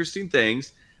few interesting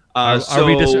things.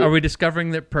 Are we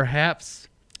discovering that perhaps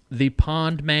the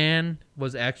pond man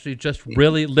was actually just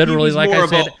really, literally, like I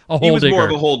said, a hole digger? He was more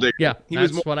of a hole digger. Yeah, he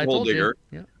was more what of a I hole told digger.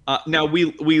 You. Yeah. Now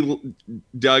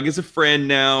Doug is a friend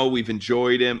now. We've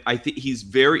enjoyed him. I think he's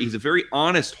a very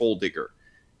honest hole digger.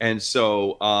 And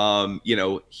so,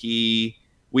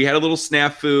 we had a little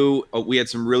snafu. We had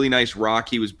some really nice rock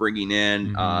he was bringing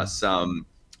in, some,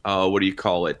 what do you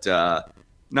call it?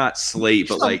 Not slate,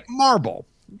 but like marble.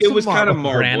 It was kind of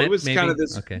marble. Granite, it was maybe? kind of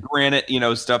this granite,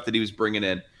 stuff that he was bringing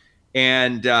in.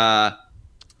 And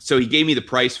so he gave me the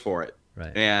price for it.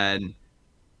 Right. And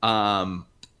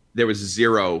there was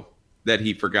 0 that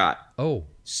he forgot. Oh.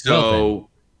 So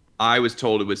I was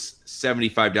told it was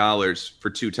 $75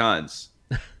 for 2 tons.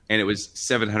 And it was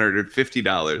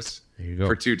 $750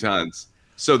 for 2 tons.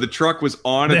 So the truck was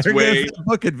on its way.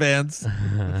 Book advance.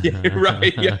 Yeah,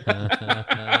 right.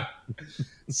 Yeah.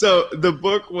 So the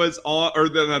book was on, or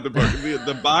not the book,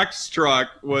 the box truck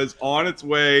was on its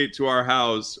way to our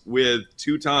house with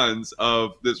 2 tons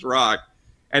of this rock.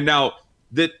 And now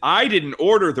that I didn't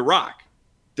order the rock,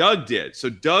 Doug did. So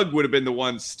Doug would have been the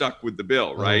one stuck with the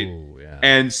bill, right? Oh, yeah.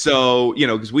 And so,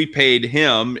 because we paid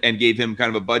him and gave him kind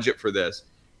of a budget for this.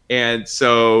 And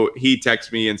so he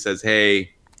texts me and says,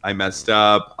 "Hey, I messed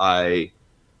up. I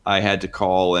had to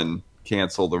call and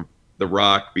cancel the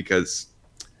rock because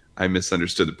I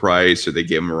misunderstood the price, or they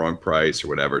gave him a wrong price or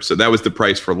whatever." So that was the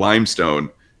price for limestone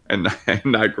and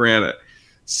not granite.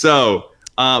 So,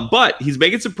 but he's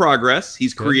making some progress.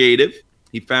 He's creative.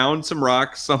 He found some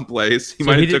rocks someplace. He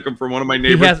might have took them from one of my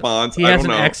neighbor's ponds. He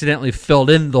hasn't accidentally filled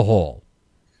in the hole.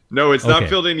 No, it's not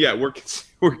filled in yet.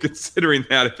 We're considering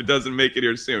that if it doesn't make it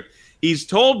here soon. He's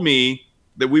told me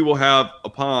that we will have a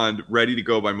pond ready to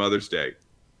go by Mother's Day.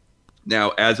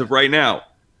 Now, as of right now,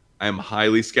 I am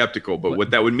highly skeptical. But what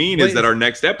that would mean is that our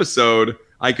next episode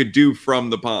I could do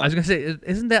from the pond. I was going to say,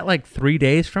 isn't that like 3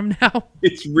 days from now?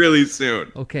 It's really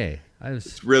soon. Okay.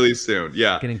 It's really soon.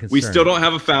 Yeah. Getting concerned. We still don't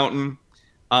have a fountain.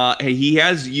 He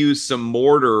has used some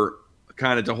mortar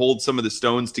kind of to hold some of the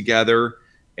stones together.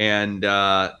 And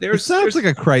it sounds like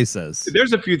a crisis.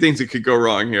 There's a few things that could go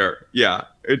wrong here. Yeah,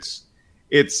 it's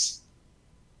a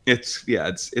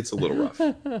little rough.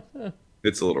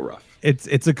 It's a little rough.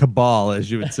 It's a cabal, as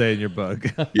you would say in your book.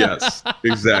 Yes,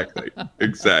 exactly.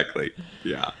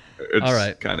 Yeah, it's all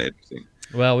right. Kind of interesting.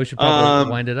 Well, we should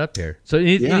probably wind it up here. So,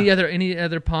 any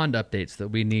other pond updates that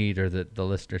we need, or that the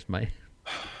listeners might?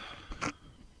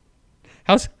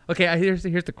 Here's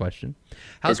the question.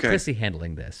 How's Krissy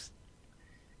handling this?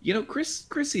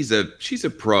 Krissy's she's a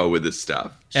pro with this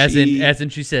stuff. As in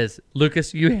she says,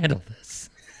 "Lucas, you handle this."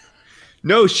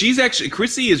 No,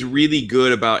 Krissy is really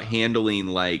good about handling,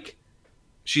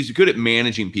 she's good at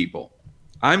managing people.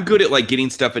 I'm good at getting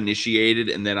stuff initiated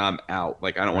and then I'm out. I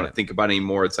don't want to think about it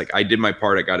anymore. It's I did my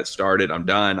part, I got it started, I'm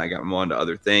done, I got on to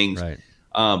other things. Right.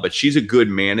 But she's a good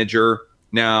manager.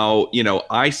 Now,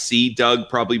 I see Doug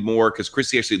probably more because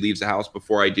Krissy actually leaves the house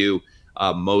before I do.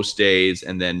 Most days,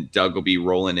 and then Doug will be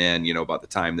rolling in, about the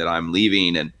time that I'm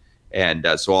leaving, and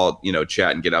so I'll,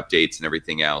 chat and get updates and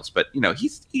everything else. But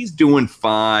he's doing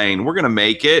fine. We're gonna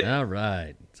make it. All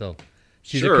right. So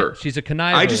she's a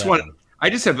conniver. I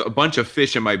just have a bunch of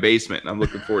fish in my basement, and I'm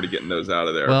looking forward to getting those out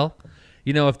of there. Well,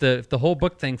 if the whole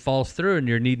book thing falls through and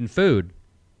you're needing food,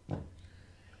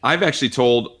 I've actually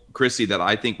told Krissy that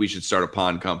I think we should start a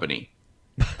pond company.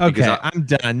 Okay, I'm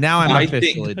done. Now I'm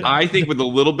officially done. I think with a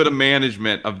little bit of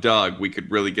management of Doug, we could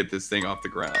really get this thing off the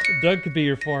ground. Doug could be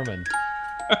your foreman.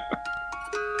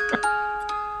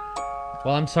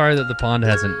 Well, I'm sorry that the pond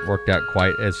hasn't worked out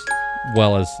quite as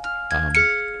well as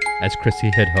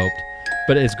Krissy had hoped,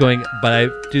 but it's going. But I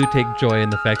do take joy in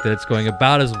the fact that it's going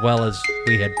about as well as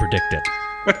we had predicted.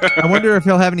 I wonder if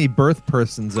he'll have any birth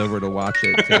persons over to watch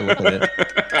it. To look at it.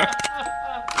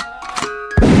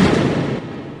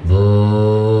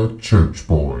 The Church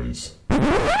Boys.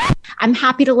 I'm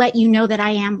happy to let you know that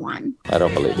I am one. I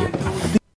don't believe you.